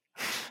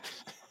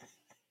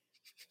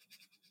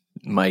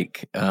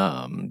 Mike,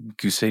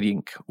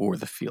 Goosedink or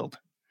the field?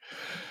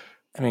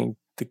 I mean,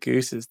 the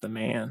Goose is the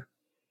man.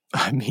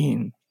 I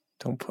mean,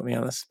 don't put me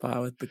on the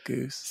spot with the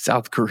Goose.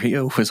 South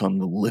Korea was on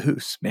the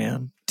loose,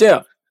 man.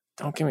 Dude,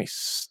 don't get me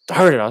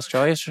started.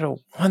 Australia should have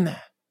won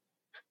that.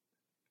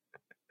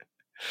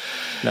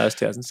 No, it's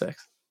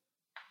 2006.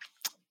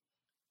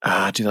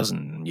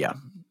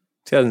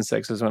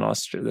 2006 was when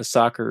the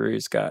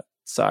Socceroos got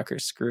soccer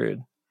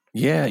screwed.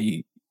 Yeah,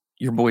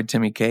 your boy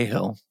Timmy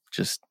Cahill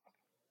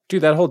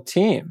dude, that whole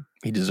team.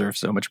 He deserves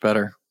so much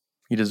better.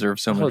 He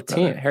deserves so much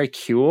better. Team. Harry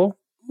Kewell.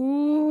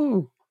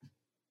 Ooh.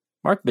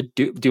 Mark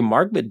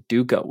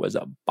Viduka was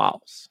a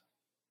boss.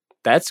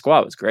 That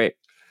squad was great.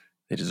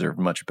 They deserve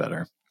much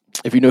better.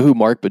 If you know who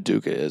Mark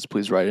Viduka is,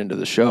 please write into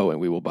the show and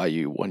we will buy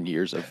you 1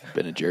 year's of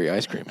Ben & Jerry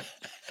ice cream.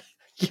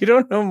 You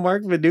don't know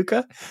Mark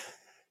Viduka?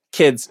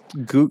 Kids,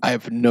 I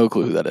have no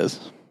clue who that is.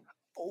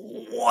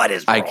 What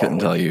is wrong I couldn't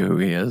tell you who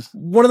he is.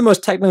 One of the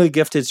most technically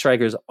gifted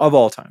strikers of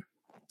all time.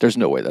 There's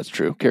no way that's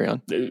true. Carry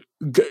on.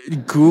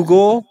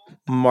 Google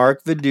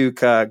Mark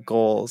Viduka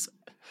goals.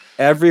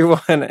 Everyone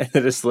that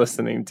is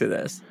listening to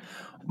this.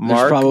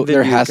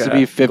 There has to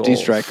be 50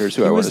 strikers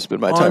who I want to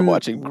spend my time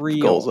watching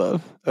goals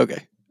of.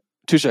 Okay.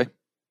 Touche. Oh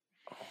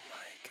my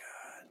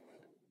God.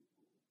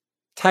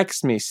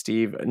 Text me,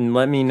 Steve, and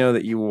let me know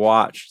that you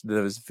watched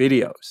those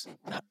videos.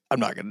 I'm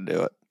not going to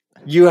do it.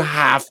 You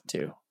have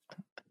to.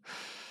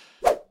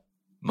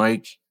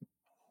 Mike,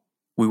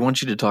 we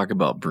want you to talk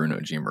about Bruno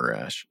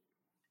Guimaraes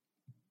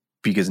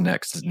because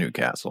next is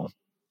Newcastle.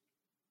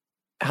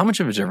 How much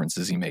of a difference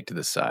does he make to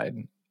this side?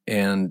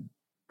 And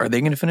are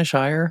they going to finish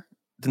higher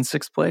than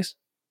 6th place?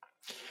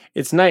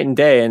 It's night and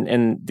day.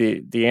 And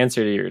the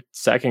answer to your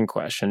second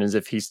question is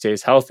if he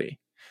stays healthy.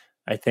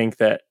 I think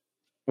that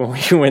when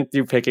we went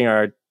through picking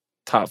our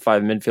top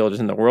 5 midfielders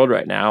in the world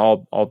right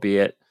now,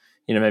 albeit,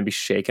 maybe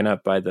shaken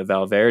up by the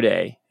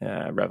Valverde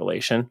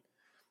revelation,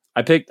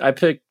 I picked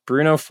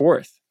Bruno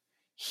 4th.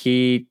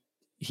 He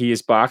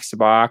is box to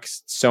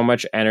box, so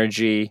much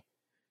energy,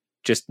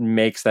 just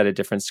makes that a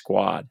different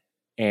squad.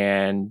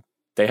 And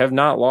they have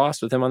not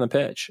lost with him on the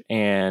pitch.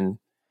 And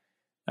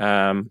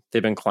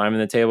they've been climbing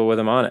the table with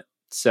him on it.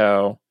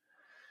 So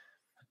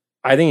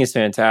I think he's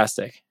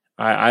fantastic.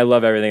 I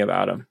love everything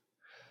about him.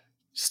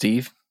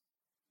 Steve,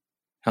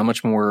 how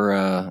much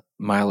more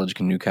mileage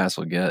can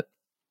Newcastle get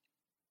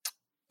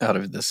out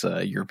of this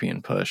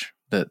European push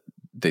that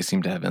they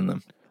seem to have in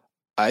them?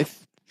 I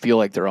feel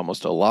like they're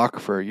almost a lock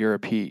for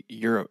Europe,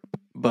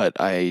 but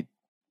I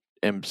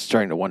am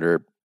starting to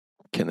wonder,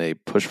 can they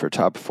push for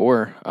top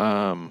 4?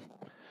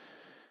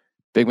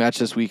 Big match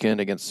this weekend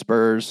against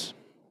Spurs,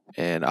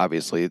 and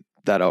obviously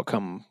that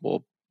outcome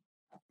will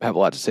have a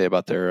lot to say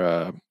about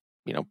their,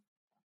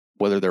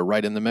 whether they're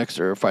right in the mix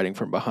or fighting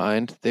from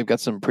behind. They've got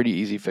some pretty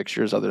easy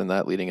fixtures other than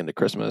that leading into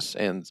Christmas,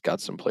 and got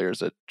some players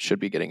that should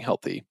be getting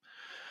healthy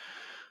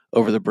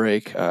over the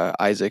break.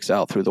 Isaac's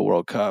out through the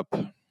World Cup,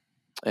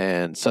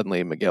 and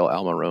suddenly Miguel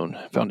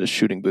Almiron found his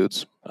shooting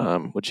boots,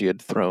 which he had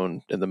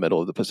thrown in the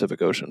middle of the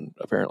Pacific Ocean,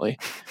 apparently,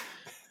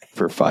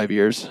 for 5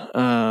 years.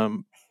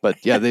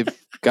 But yeah, they've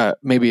got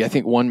maybe, I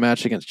think, 1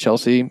 match against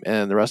Chelsea,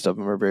 and the rest of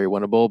them are very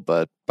winnable.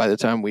 But by the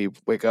time we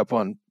wake up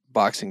on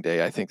Boxing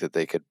Day, I think that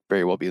they could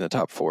very well be in the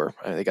top 4.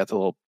 I mean, they got the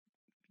little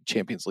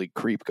Champions League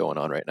creep going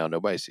on right now.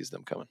 Nobody sees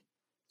them coming.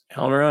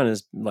 Almiron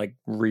is like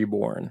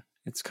reborn.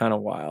 It's kind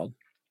of wild.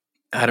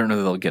 I don't know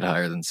that they'll get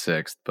higher than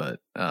 6th, but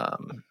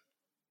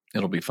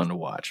it'll be fun to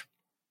watch.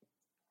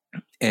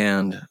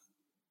 And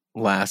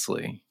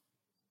lastly,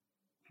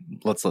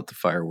 let's let the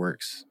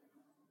fireworks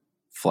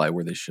fly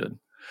where they should.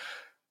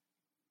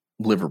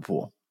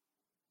 Liverpool.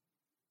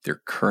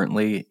 They're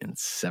currently in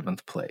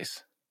 7th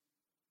place.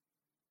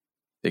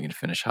 They going to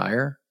finish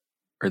higher,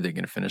 or are they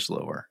going to finish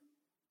lower?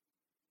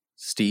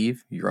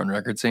 Steve, you're on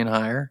record saying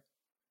higher.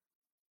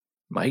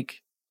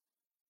 Mike,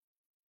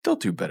 they'll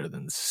do better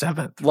than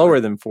 7th. Lower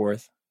than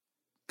 4th.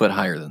 But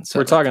higher than 7th.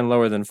 We're talking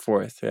lower than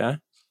 4th, yeah?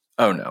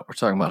 Oh, no. We're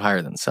talking about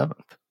higher than 7th.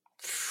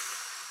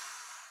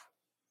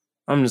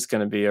 I'm just going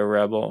to be a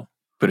rebel.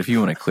 But if you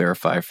want to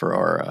clarify for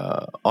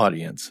our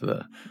audience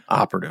the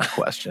operative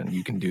question,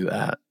 you can do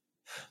that.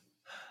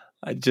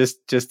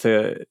 Just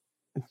to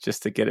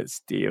get it,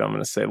 Steve, I'm going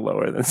to say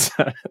lower than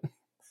 7.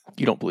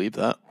 You don't believe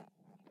that?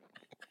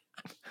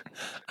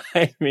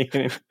 I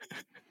mean,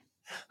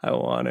 I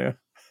want to.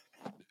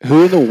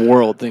 Who in the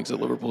world thinks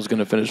that Liverpool's going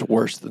to finish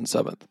worse than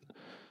 7th?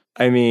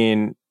 I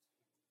mean,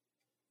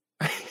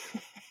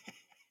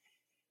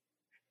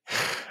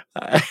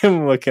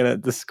 I'm looking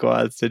at the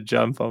squads to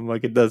jump. I'm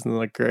like, it doesn't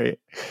look great.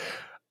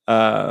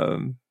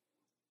 Like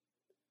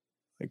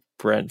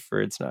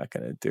Brentford's not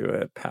going to do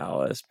it.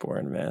 Palace,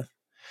 Bournemouth.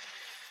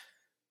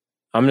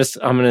 I'm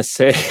gonna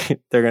say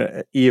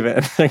they're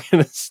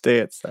gonna stay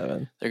at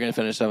 7. They're gonna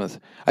finish 7th.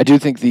 I do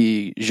think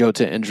the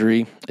Jota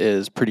injury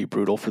is pretty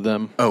brutal for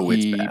them. Oh,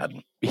 it's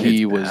bad.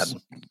 He was,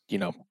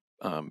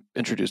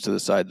 introduced to the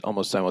side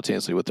almost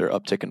simultaneously with their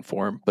uptick in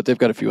form. But they've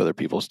got a few other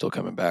people still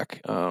coming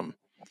back.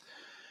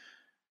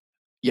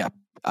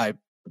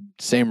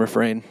 Same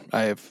refrain.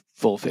 I have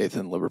full faith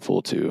in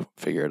Liverpool to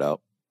figure it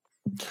out.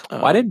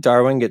 Why did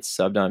Darwin get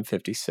subbed on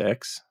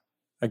 56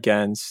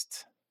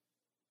 against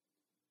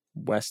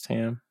West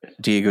Ham?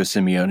 Diego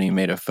Simeone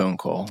made a phone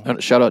call.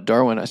 Shout out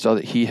Darwin. I saw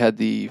that he had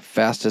the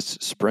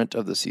fastest sprint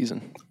of the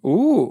season.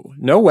 Ooh,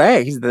 no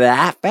way. He's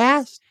that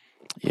fast?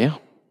 Yeah.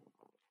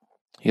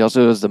 He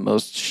also has the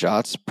most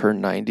shots per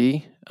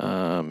 90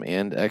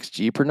 and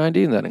XG per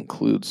 90, and that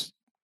includes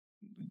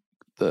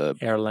the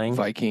Erling.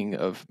 Viking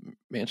of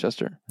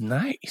Manchester.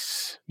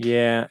 Nice.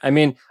 Yeah. I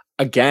mean,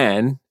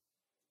 again,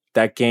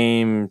 that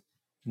game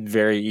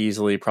very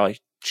easily probably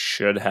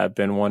should have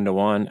been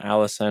 1-1.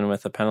 Allison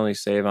with a penalty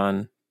save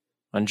on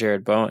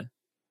Jared Bowen.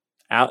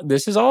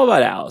 This is all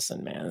about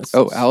Allison, man.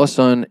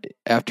 Allison,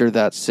 after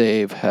that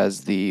save,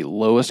 has the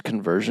lowest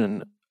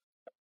conversion,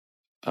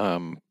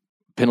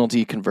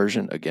 penalty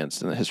conversion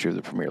against in the history of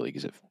the Premier League.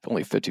 He's at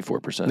only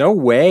 54%. No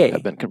way.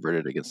 Have been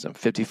converted against him.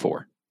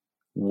 54.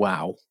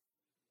 Wow.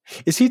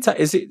 Is he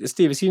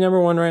Steve? Is he number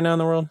one right now in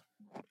the world?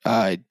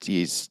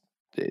 It's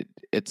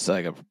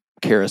like a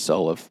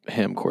carousel of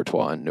him,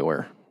 Courtois, and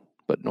Neuer,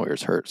 but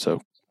Neuer's hurt,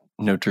 so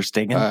no Ter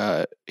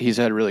Stegen. He's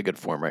had really good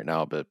form right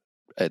now, but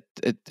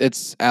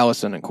it's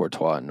Allison and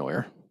Courtois and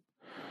Neuer.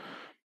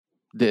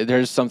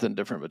 There's something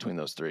different between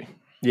those three.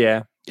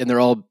 Yeah, and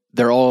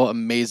they're all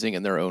amazing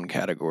in their own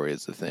category.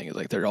 Is the thing? It's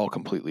like they're all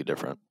completely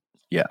different.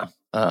 Yeah.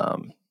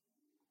 No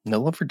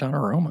love for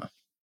Donnarumma.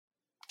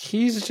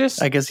 He's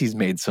just. I guess he's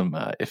made some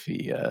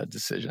iffy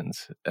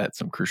decisions at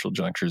some crucial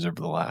junctures over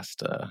the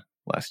last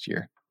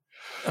year.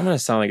 I'm gonna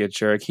sound like a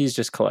jerk. He's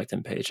just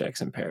collecting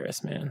paychecks in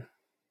Paris, man.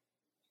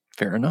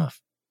 Fair enough.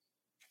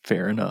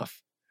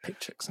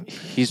 Paychecks.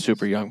 He's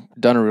super young.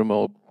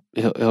 Donnarumma,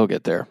 he'll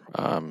get there.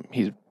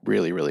 He's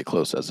really, really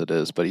close as it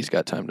is, but he's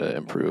got time to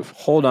improve.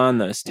 Hold on,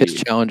 though, Steve.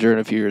 His challenger in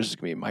a few years is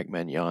gonna be Mike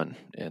Maignan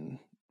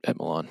at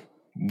Milan.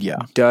 Yeah.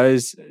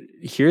 Here's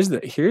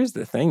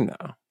the thing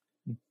though.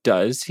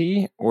 Does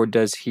he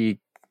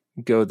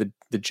go the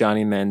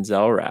Johnny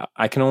Manziel route?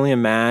 I can only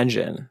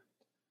imagine.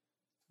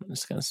 I'm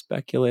just going to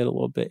speculate a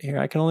little bit here.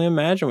 I can only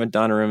imagine what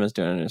Donnarumma is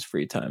doing in his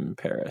free time in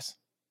Paris.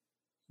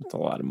 It's a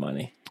lot of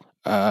money.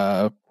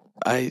 I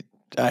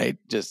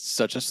just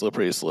such a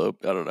slippery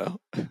slope. I don't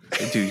know.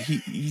 Dude,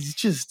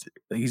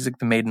 he's like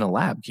the maid in a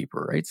lab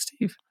keeper, right,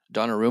 Steve?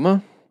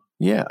 Donnarumma?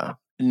 Yeah.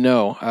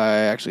 No, I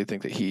actually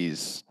think that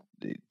he's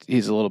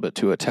a little bit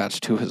too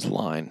attached to his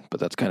line, but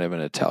that's kind of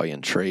an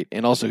Italian trait.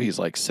 And also he's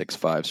like 6'5",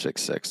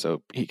 6'6",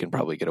 so he can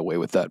probably get away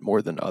with that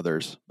more than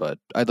others. But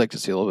I'd like to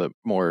see a little bit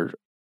more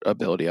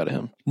ability out of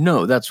him.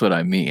 No, that's what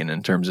I mean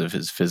in terms of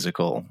his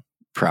physical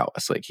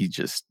prowess. Like he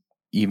just,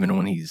 even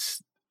when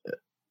he's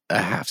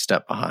a half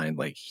step behind,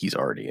 like he's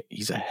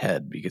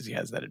ahead because he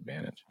has that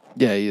advantage.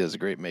 Yeah, he has a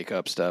great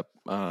makeup step.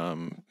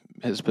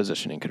 His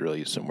positioning could really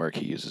use some work.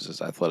 He uses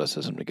his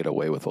athleticism to get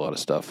away with a lot of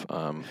stuff.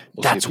 We'll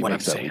that's see if he what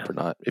makes I'm that saying. leap or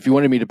not. If you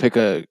wanted me to pick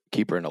a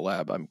keeper in a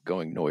lab, I'm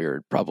going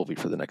Neuer probably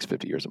for the next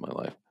 50 years of my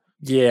life.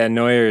 Yeah,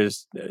 Neuer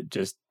is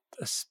just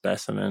a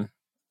specimen.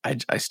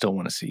 I still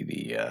want to see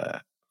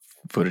the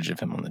footage of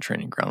him on the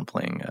training ground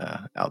playing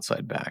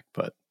outside back,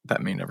 but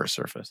that may never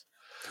surface.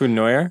 Who,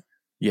 Neuer?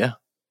 Yeah.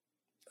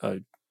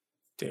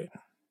 Dude.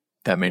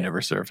 That may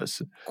never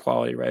surface.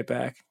 Quality right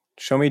back.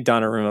 Show me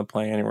Donnarumma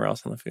playing anywhere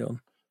else on the field.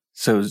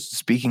 So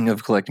speaking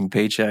of collecting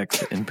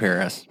paychecks in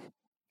Paris,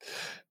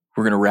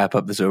 we're going to wrap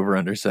up this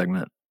over-under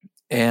segment.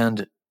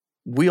 And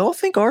we all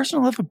think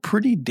Arsenal have a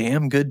pretty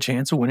damn good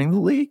chance of winning the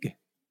league.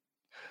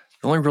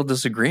 The only real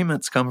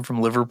disagreements come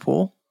from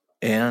Liverpool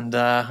and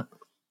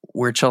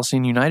where Chelsea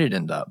and United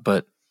end up.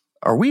 But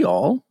are we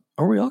all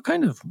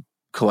kind of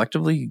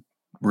collectively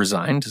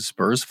resigned to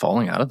Spurs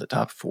falling out of the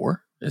top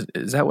four?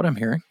 Is that what I'm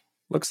hearing?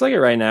 Looks like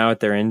it right now with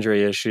their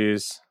injury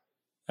issues.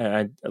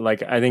 I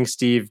think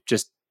Steve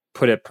just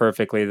put it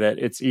perfectly that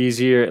it's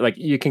easier. Like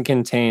you can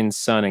contain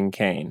Son and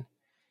Kane.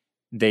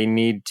 They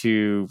need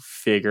to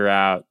figure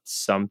out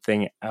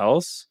something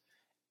else.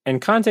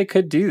 And Conte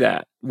could do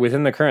that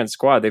within the current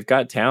squad. They've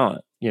got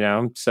talent,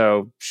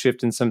 so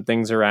shifting some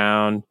things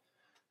around.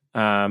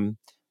 But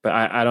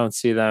I don't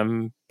see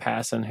them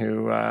passing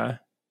who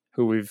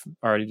we've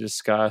already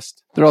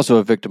discussed. They're also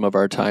a victim of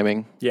our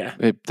timing. Yeah.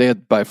 They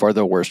had by far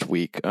their worst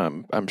week.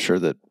 I'm sure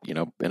that,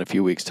 in a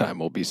few weeks' time,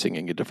 we'll be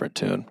singing a different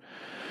tune.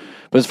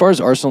 But as far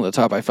as Arsenal at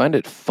the top, I find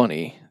it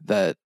funny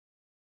that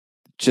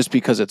just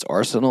because it's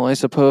Arsenal, I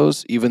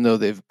suppose, even though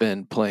they've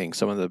been playing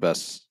some of the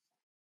best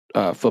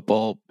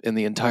football in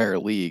the entire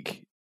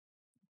league,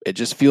 it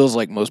just feels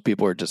like most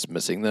people are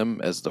dismissing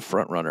them as the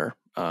front runner.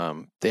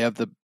 They have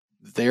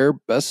their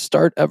best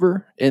start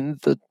ever in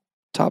the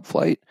top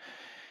flight.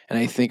 And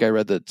I think I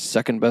read the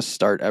second best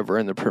start ever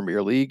in the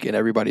Premier League, and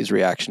everybody's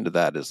reaction to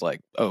that is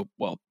like, oh,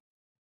 well,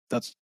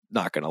 that's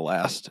not going to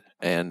last.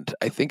 And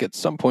I think at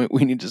some point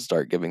we need to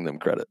start giving them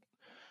credit.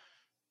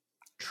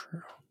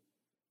 True.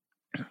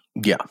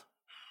 Yeah.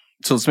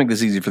 So let's make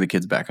this easy for the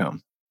kids back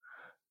home.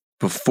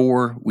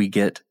 Before we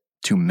get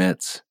to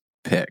Mitz,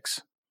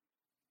 picks.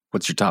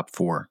 What's your top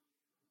 4?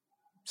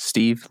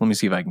 Steve, let me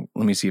see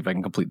if I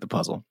can complete the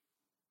puzzle.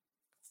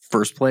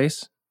 First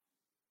place,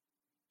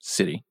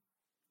 City.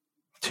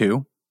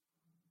 2,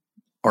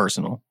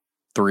 Arsenal.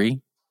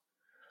 3,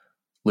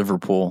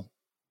 Liverpool.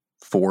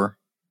 4,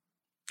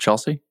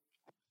 Chelsea.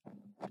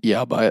 Yeah,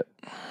 I'll buy it.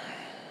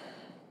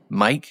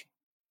 Mike,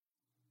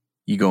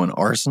 you going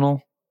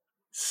Arsenal,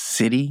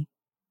 City,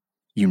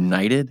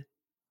 United,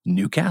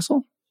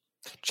 Newcastle?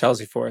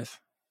 Chelsea 4th.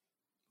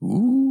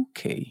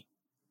 Okay.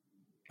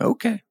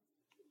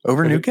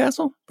 Over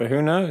Newcastle? But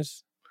who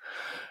knows?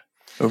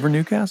 Over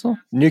Newcastle?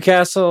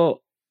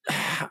 Newcastle,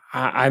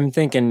 I'm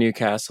thinking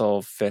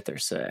Newcastle 5th or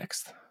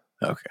 6th.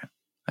 Okay.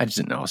 I just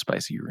didn't know how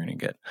spicy you were going to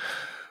get.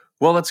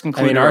 Well, let's I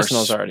conclude. mean,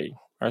 Arsenal's already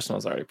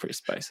pretty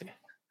spicy.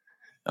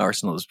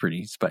 Arsenal is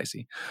pretty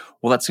spicy.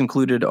 Well, that's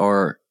concluded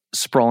our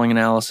sprawling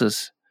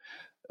analysis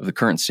of the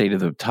current state of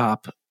the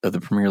top of the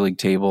Premier League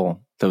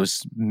table,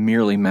 those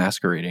merely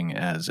masquerading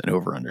as an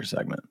over-under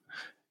segment.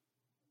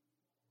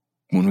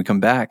 When we come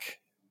back,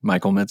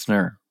 Michael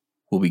Mitzner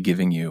will be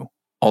giving you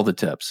all the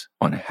tips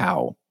on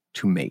how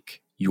to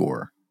make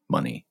your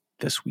money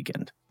this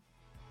weekend.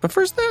 But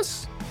first,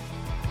 this.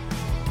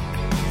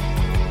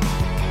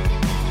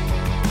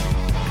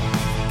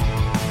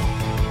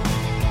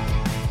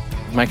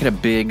 Mike had a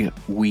big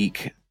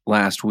week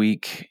last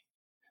week.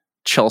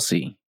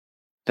 Chelsea,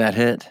 that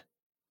hit.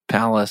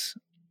 Palace,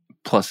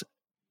 plus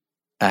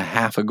a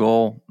half a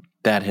goal,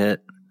 that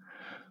hit.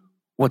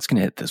 What's going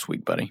to hit this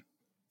week, buddy?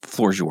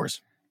 Floor's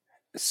yours.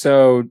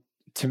 So,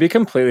 to be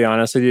completely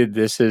honest with you,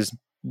 this is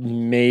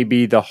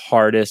maybe the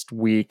hardest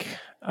week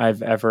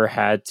I've ever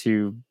had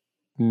to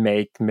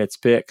make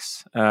Mitz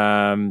Picks.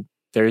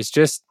 There's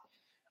just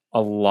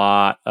a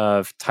lot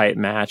of tight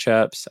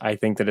matchups. I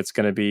think that it's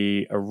going to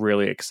be a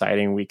really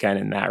exciting weekend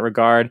in that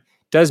regard. It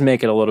does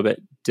make it a little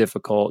bit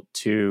difficult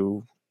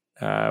to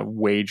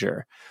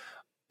wager.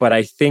 But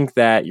I think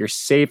that your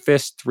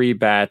safest 3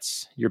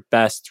 bets, your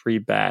best 3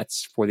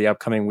 bets for the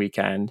upcoming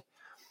weekend,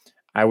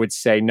 I would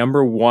say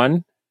number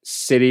 1,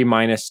 City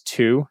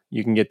 -2.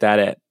 You can get that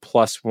at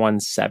plus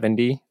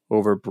 170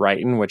 over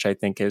Brighton, which I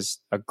think is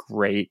a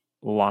great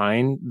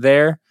line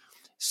there.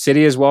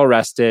 City is well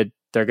rested.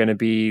 They're going to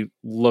be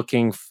they're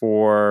going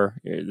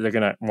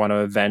to want to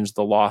avenge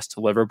the loss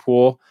to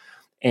Liverpool.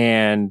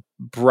 And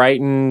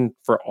Brighton,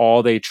 for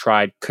all they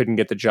tried, couldn't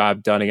get the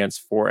job done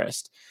against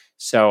Forest.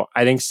 So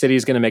I think City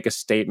is going to make a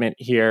statement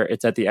here.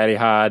 It's at the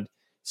Etihad.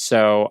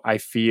 So I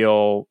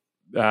feel,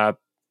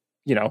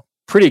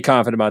 pretty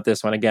confident about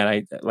this one.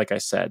 Again, like I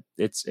said,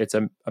 it's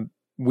a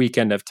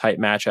weekend of tight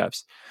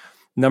matchups.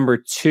 Number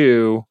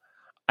 2,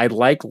 I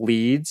like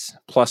Leeds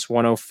plus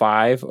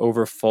 105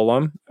 over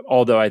Fulham,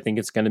 although I think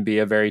it's going to be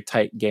a very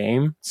tight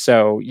game.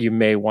 So you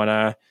may want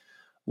to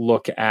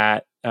look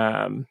at,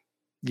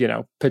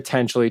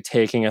 potentially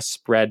taking a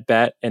spread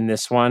bet in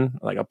this one,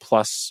 like a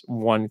plus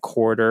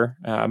 1/4,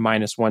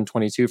 minus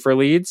 122 for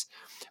Leeds.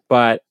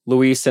 But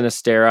Luis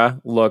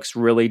Sinisterra looks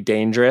really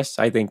dangerous.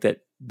 I think that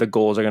the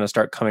goals are going to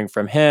start coming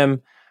from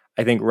him.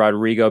 I think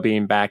Rodrigo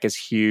being back is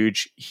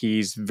huge.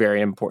 He's very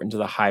important to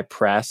the high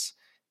press,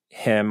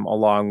 him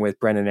along with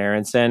Brendan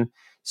Aronson.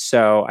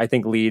 So I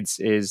think Leeds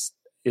is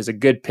a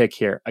good pick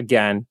here.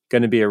 Again,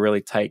 going to be a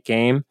really tight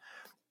game.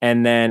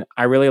 And then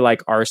I really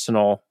like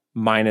Arsenal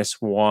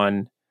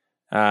 -1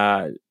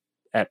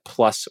 at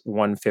plus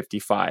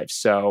 155.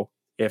 So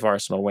if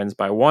Arsenal wins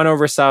by 1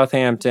 over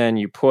Southampton,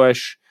 you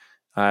push.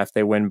 If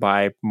they win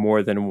by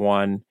more than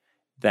 1,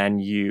 then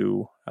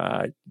you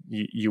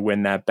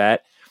win that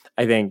bet.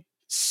 I think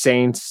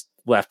Saints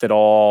left it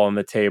all on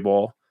the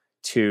table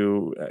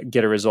to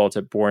get a result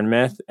at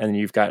Bournemouth, and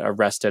you've got a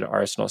rested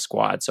Arsenal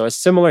squad. So a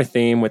similar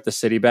theme with the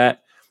City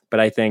bet, but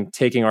I think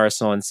taking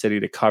Arsenal and City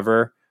to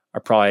cover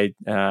are probably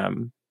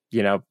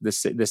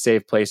the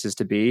safe places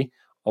to be,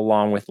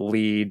 along with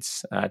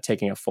Leeds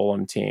taking a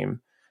Fulham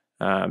team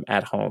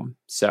at home.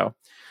 So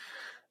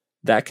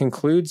that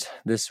concludes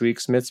this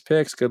week's Mitz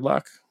Picks. Good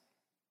luck.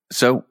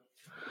 So,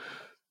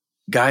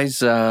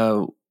 guys,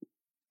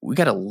 we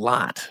got a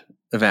lot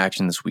of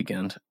action this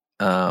weekend.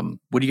 What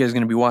are you guys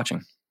going to be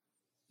watching?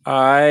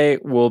 I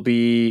will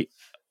be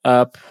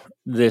up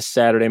this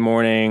Saturday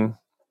morning,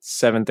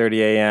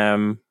 7:30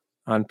 a.m.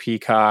 on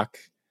Peacock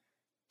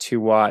to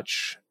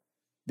watch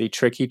the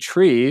Tricky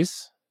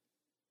Trees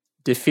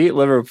defeat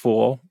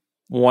Liverpool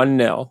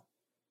 1-0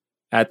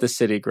 at the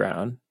City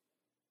Ground.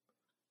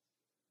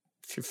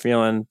 If you're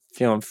feeling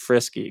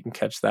frisky, you can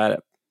catch that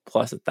at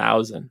plus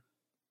 1,000.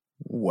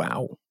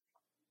 Wow.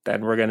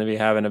 Then we're going to be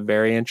having a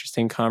very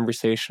interesting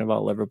conversation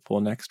about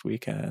Liverpool next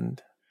week. I'm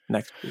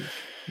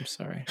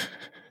sorry.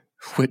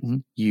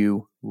 Wouldn't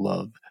you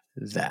love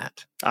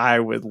that? I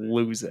would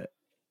lose it.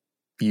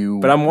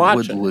 But I'm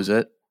watching. Would lose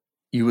it.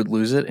 You would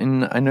lose it,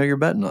 and I know you're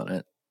betting on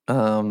it.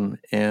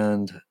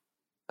 And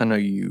I know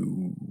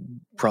you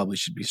probably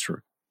should be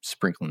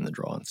sprinkling the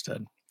draw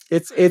instead.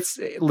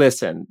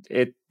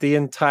 The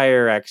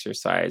entire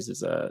exercise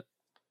is a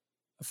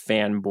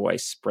fanboy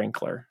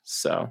sprinkler.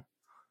 So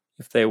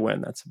if they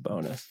win, that's a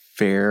bonus.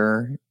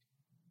 Fair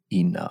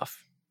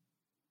enough.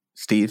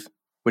 Steve,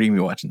 what are you going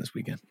to be watching this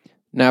weekend?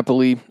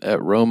 Napoli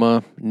at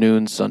Roma,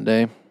 noon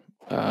Sunday.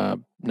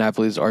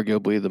 Napoli is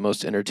arguably the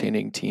most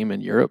entertaining team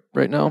in Europe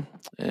right now,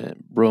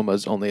 and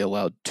Roma's only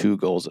allowed 2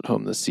 goals at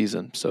home this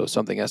season, so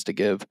something has to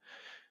give.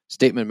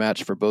 Statement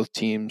match for both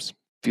teams.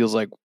 Feels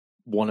like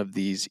one of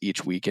these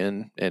each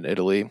weekend in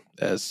Italy,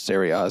 as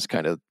Serie A is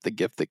kind of the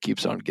gift that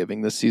keeps on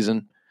giving this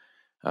season.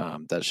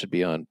 That should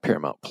be on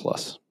Paramount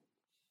Plus.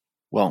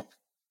 Well,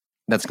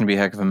 that's going to be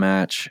a heck of a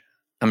match.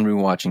 I'm going to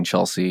be watching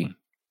Chelsea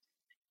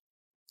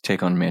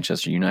take on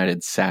Manchester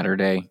United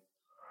Saturday,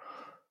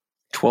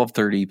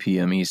 12:30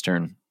 p.m.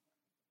 Eastern,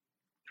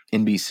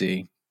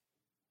 NBC.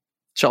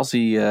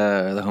 Chelsea,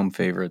 the home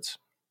favorites,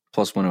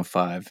 plus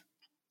 105.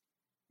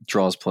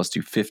 Draws plus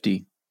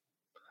 250.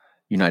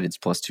 United's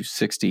plus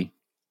 260.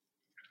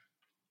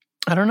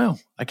 I don't know.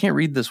 I can't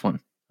read this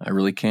one. I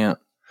really can't.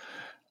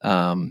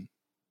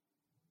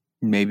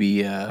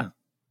 Maybe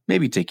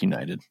take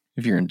United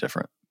if you're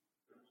indifferent.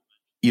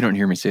 You don't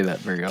hear me say that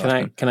very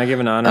often. Can I give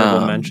an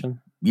honorable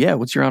mention? Yeah,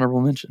 what's your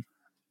honorable mention?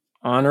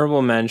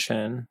 Honorable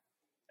mention,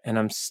 and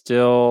I'm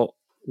still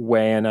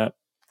weighing up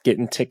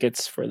getting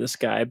tickets for this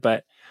guy,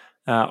 but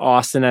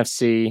Austin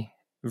FC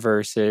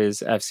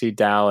versus FC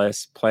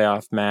Dallas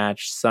playoff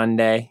match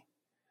Sunday,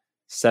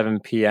 7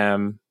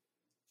 p.m.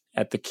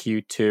 at the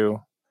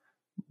Q2.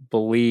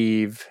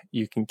 Believe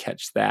you can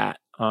catch that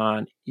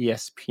on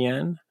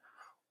ESPN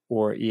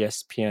or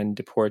ESPN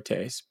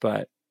Deportes,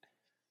 but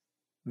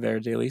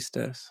Verde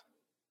Listos.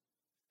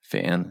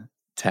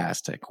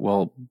 Fantastic.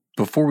 Well,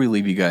 before we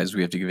leave you guys,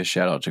 we have to give a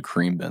shout out to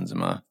Karim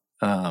Benzema,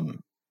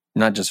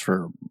 not just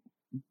for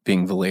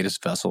being the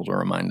latest vessel to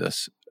remind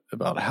us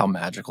about how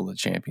magical the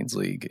Champions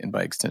League and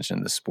by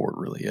extension this sport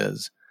really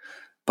is,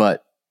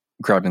 but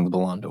grabbing the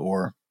Ballon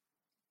d'Or,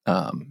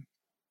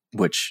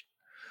 which,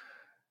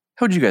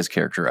 how would you guys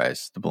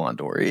characterize the Ballon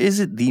d'Or? Is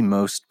it the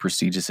most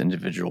prestigious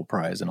individual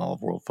prize in all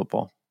of world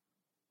football?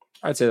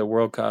 I'd say the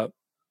World Cup.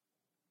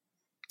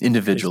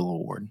 Individual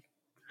award.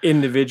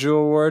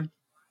 Individual award?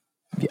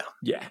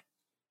 Yeah,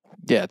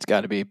 it's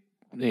got to be.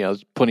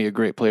 There's plenty of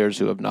great players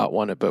who have not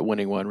won it, but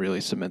winning one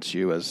really cements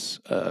you as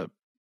a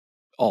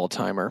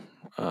all-timer.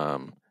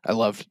 I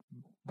loved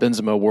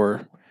Benzema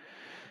wore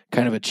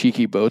kind of a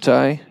cheeky bow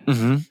tie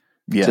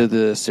to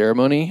the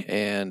ceremony,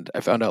 and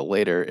I found out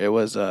later it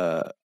was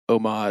a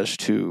homage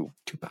to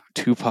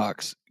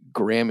Tupac's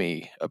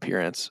Grammy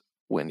appearance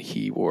when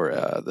he wore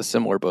the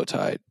similar bow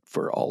tie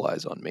for All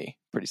Eyes on Me.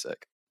 Pretty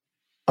sick.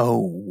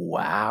 Oh,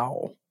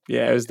 wow.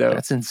 Yeah, it was dope.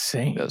 That's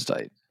insane. That was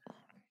tight.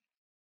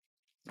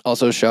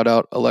 Also, shout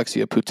out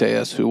Alexia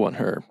Putellas, who won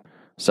her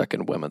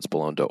second women's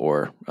Ballon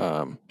d'Or.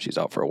 She's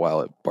out for a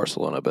while at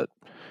Barcelona, but,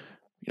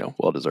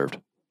 well deserved.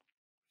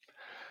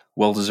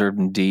 Well deserved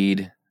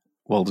indeed.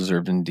 Well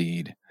deserved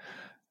indeed.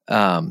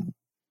 Well,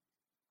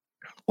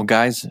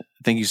 guys,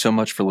 thank you so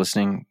much for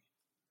listening.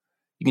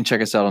 You can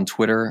check us out on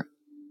Twitter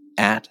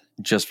at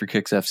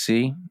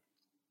JustForKicksFC,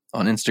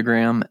 on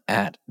Instagram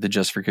at the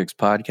Just for Kicks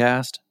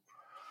podcast.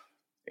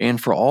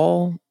 And for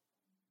all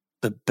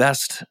the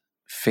best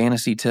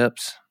fantasy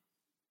tips,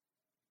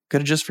 go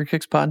to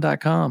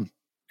justforkickspod.com.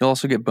 You'll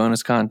also get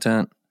bonus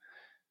content,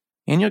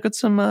 and you'll get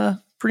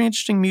some pretty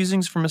interesting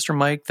musings from Mr.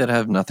 Mike that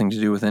have nothing to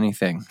do with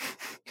anything.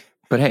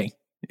 But hey,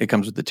 it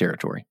comes with the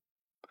territory.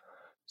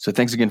 So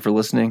thanks again for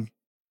listening.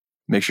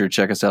 Make sure to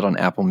check us out on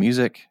Apple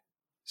Music,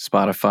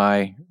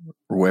 Spotify,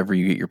 or wherever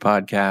you get your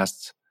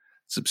podcasts.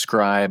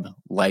 Subscribe,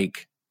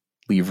 like,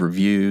 leave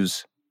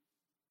reviews.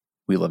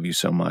 We love you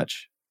so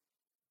much.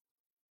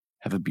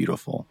 Have a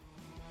beautiful,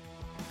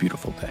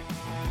 beautiful day.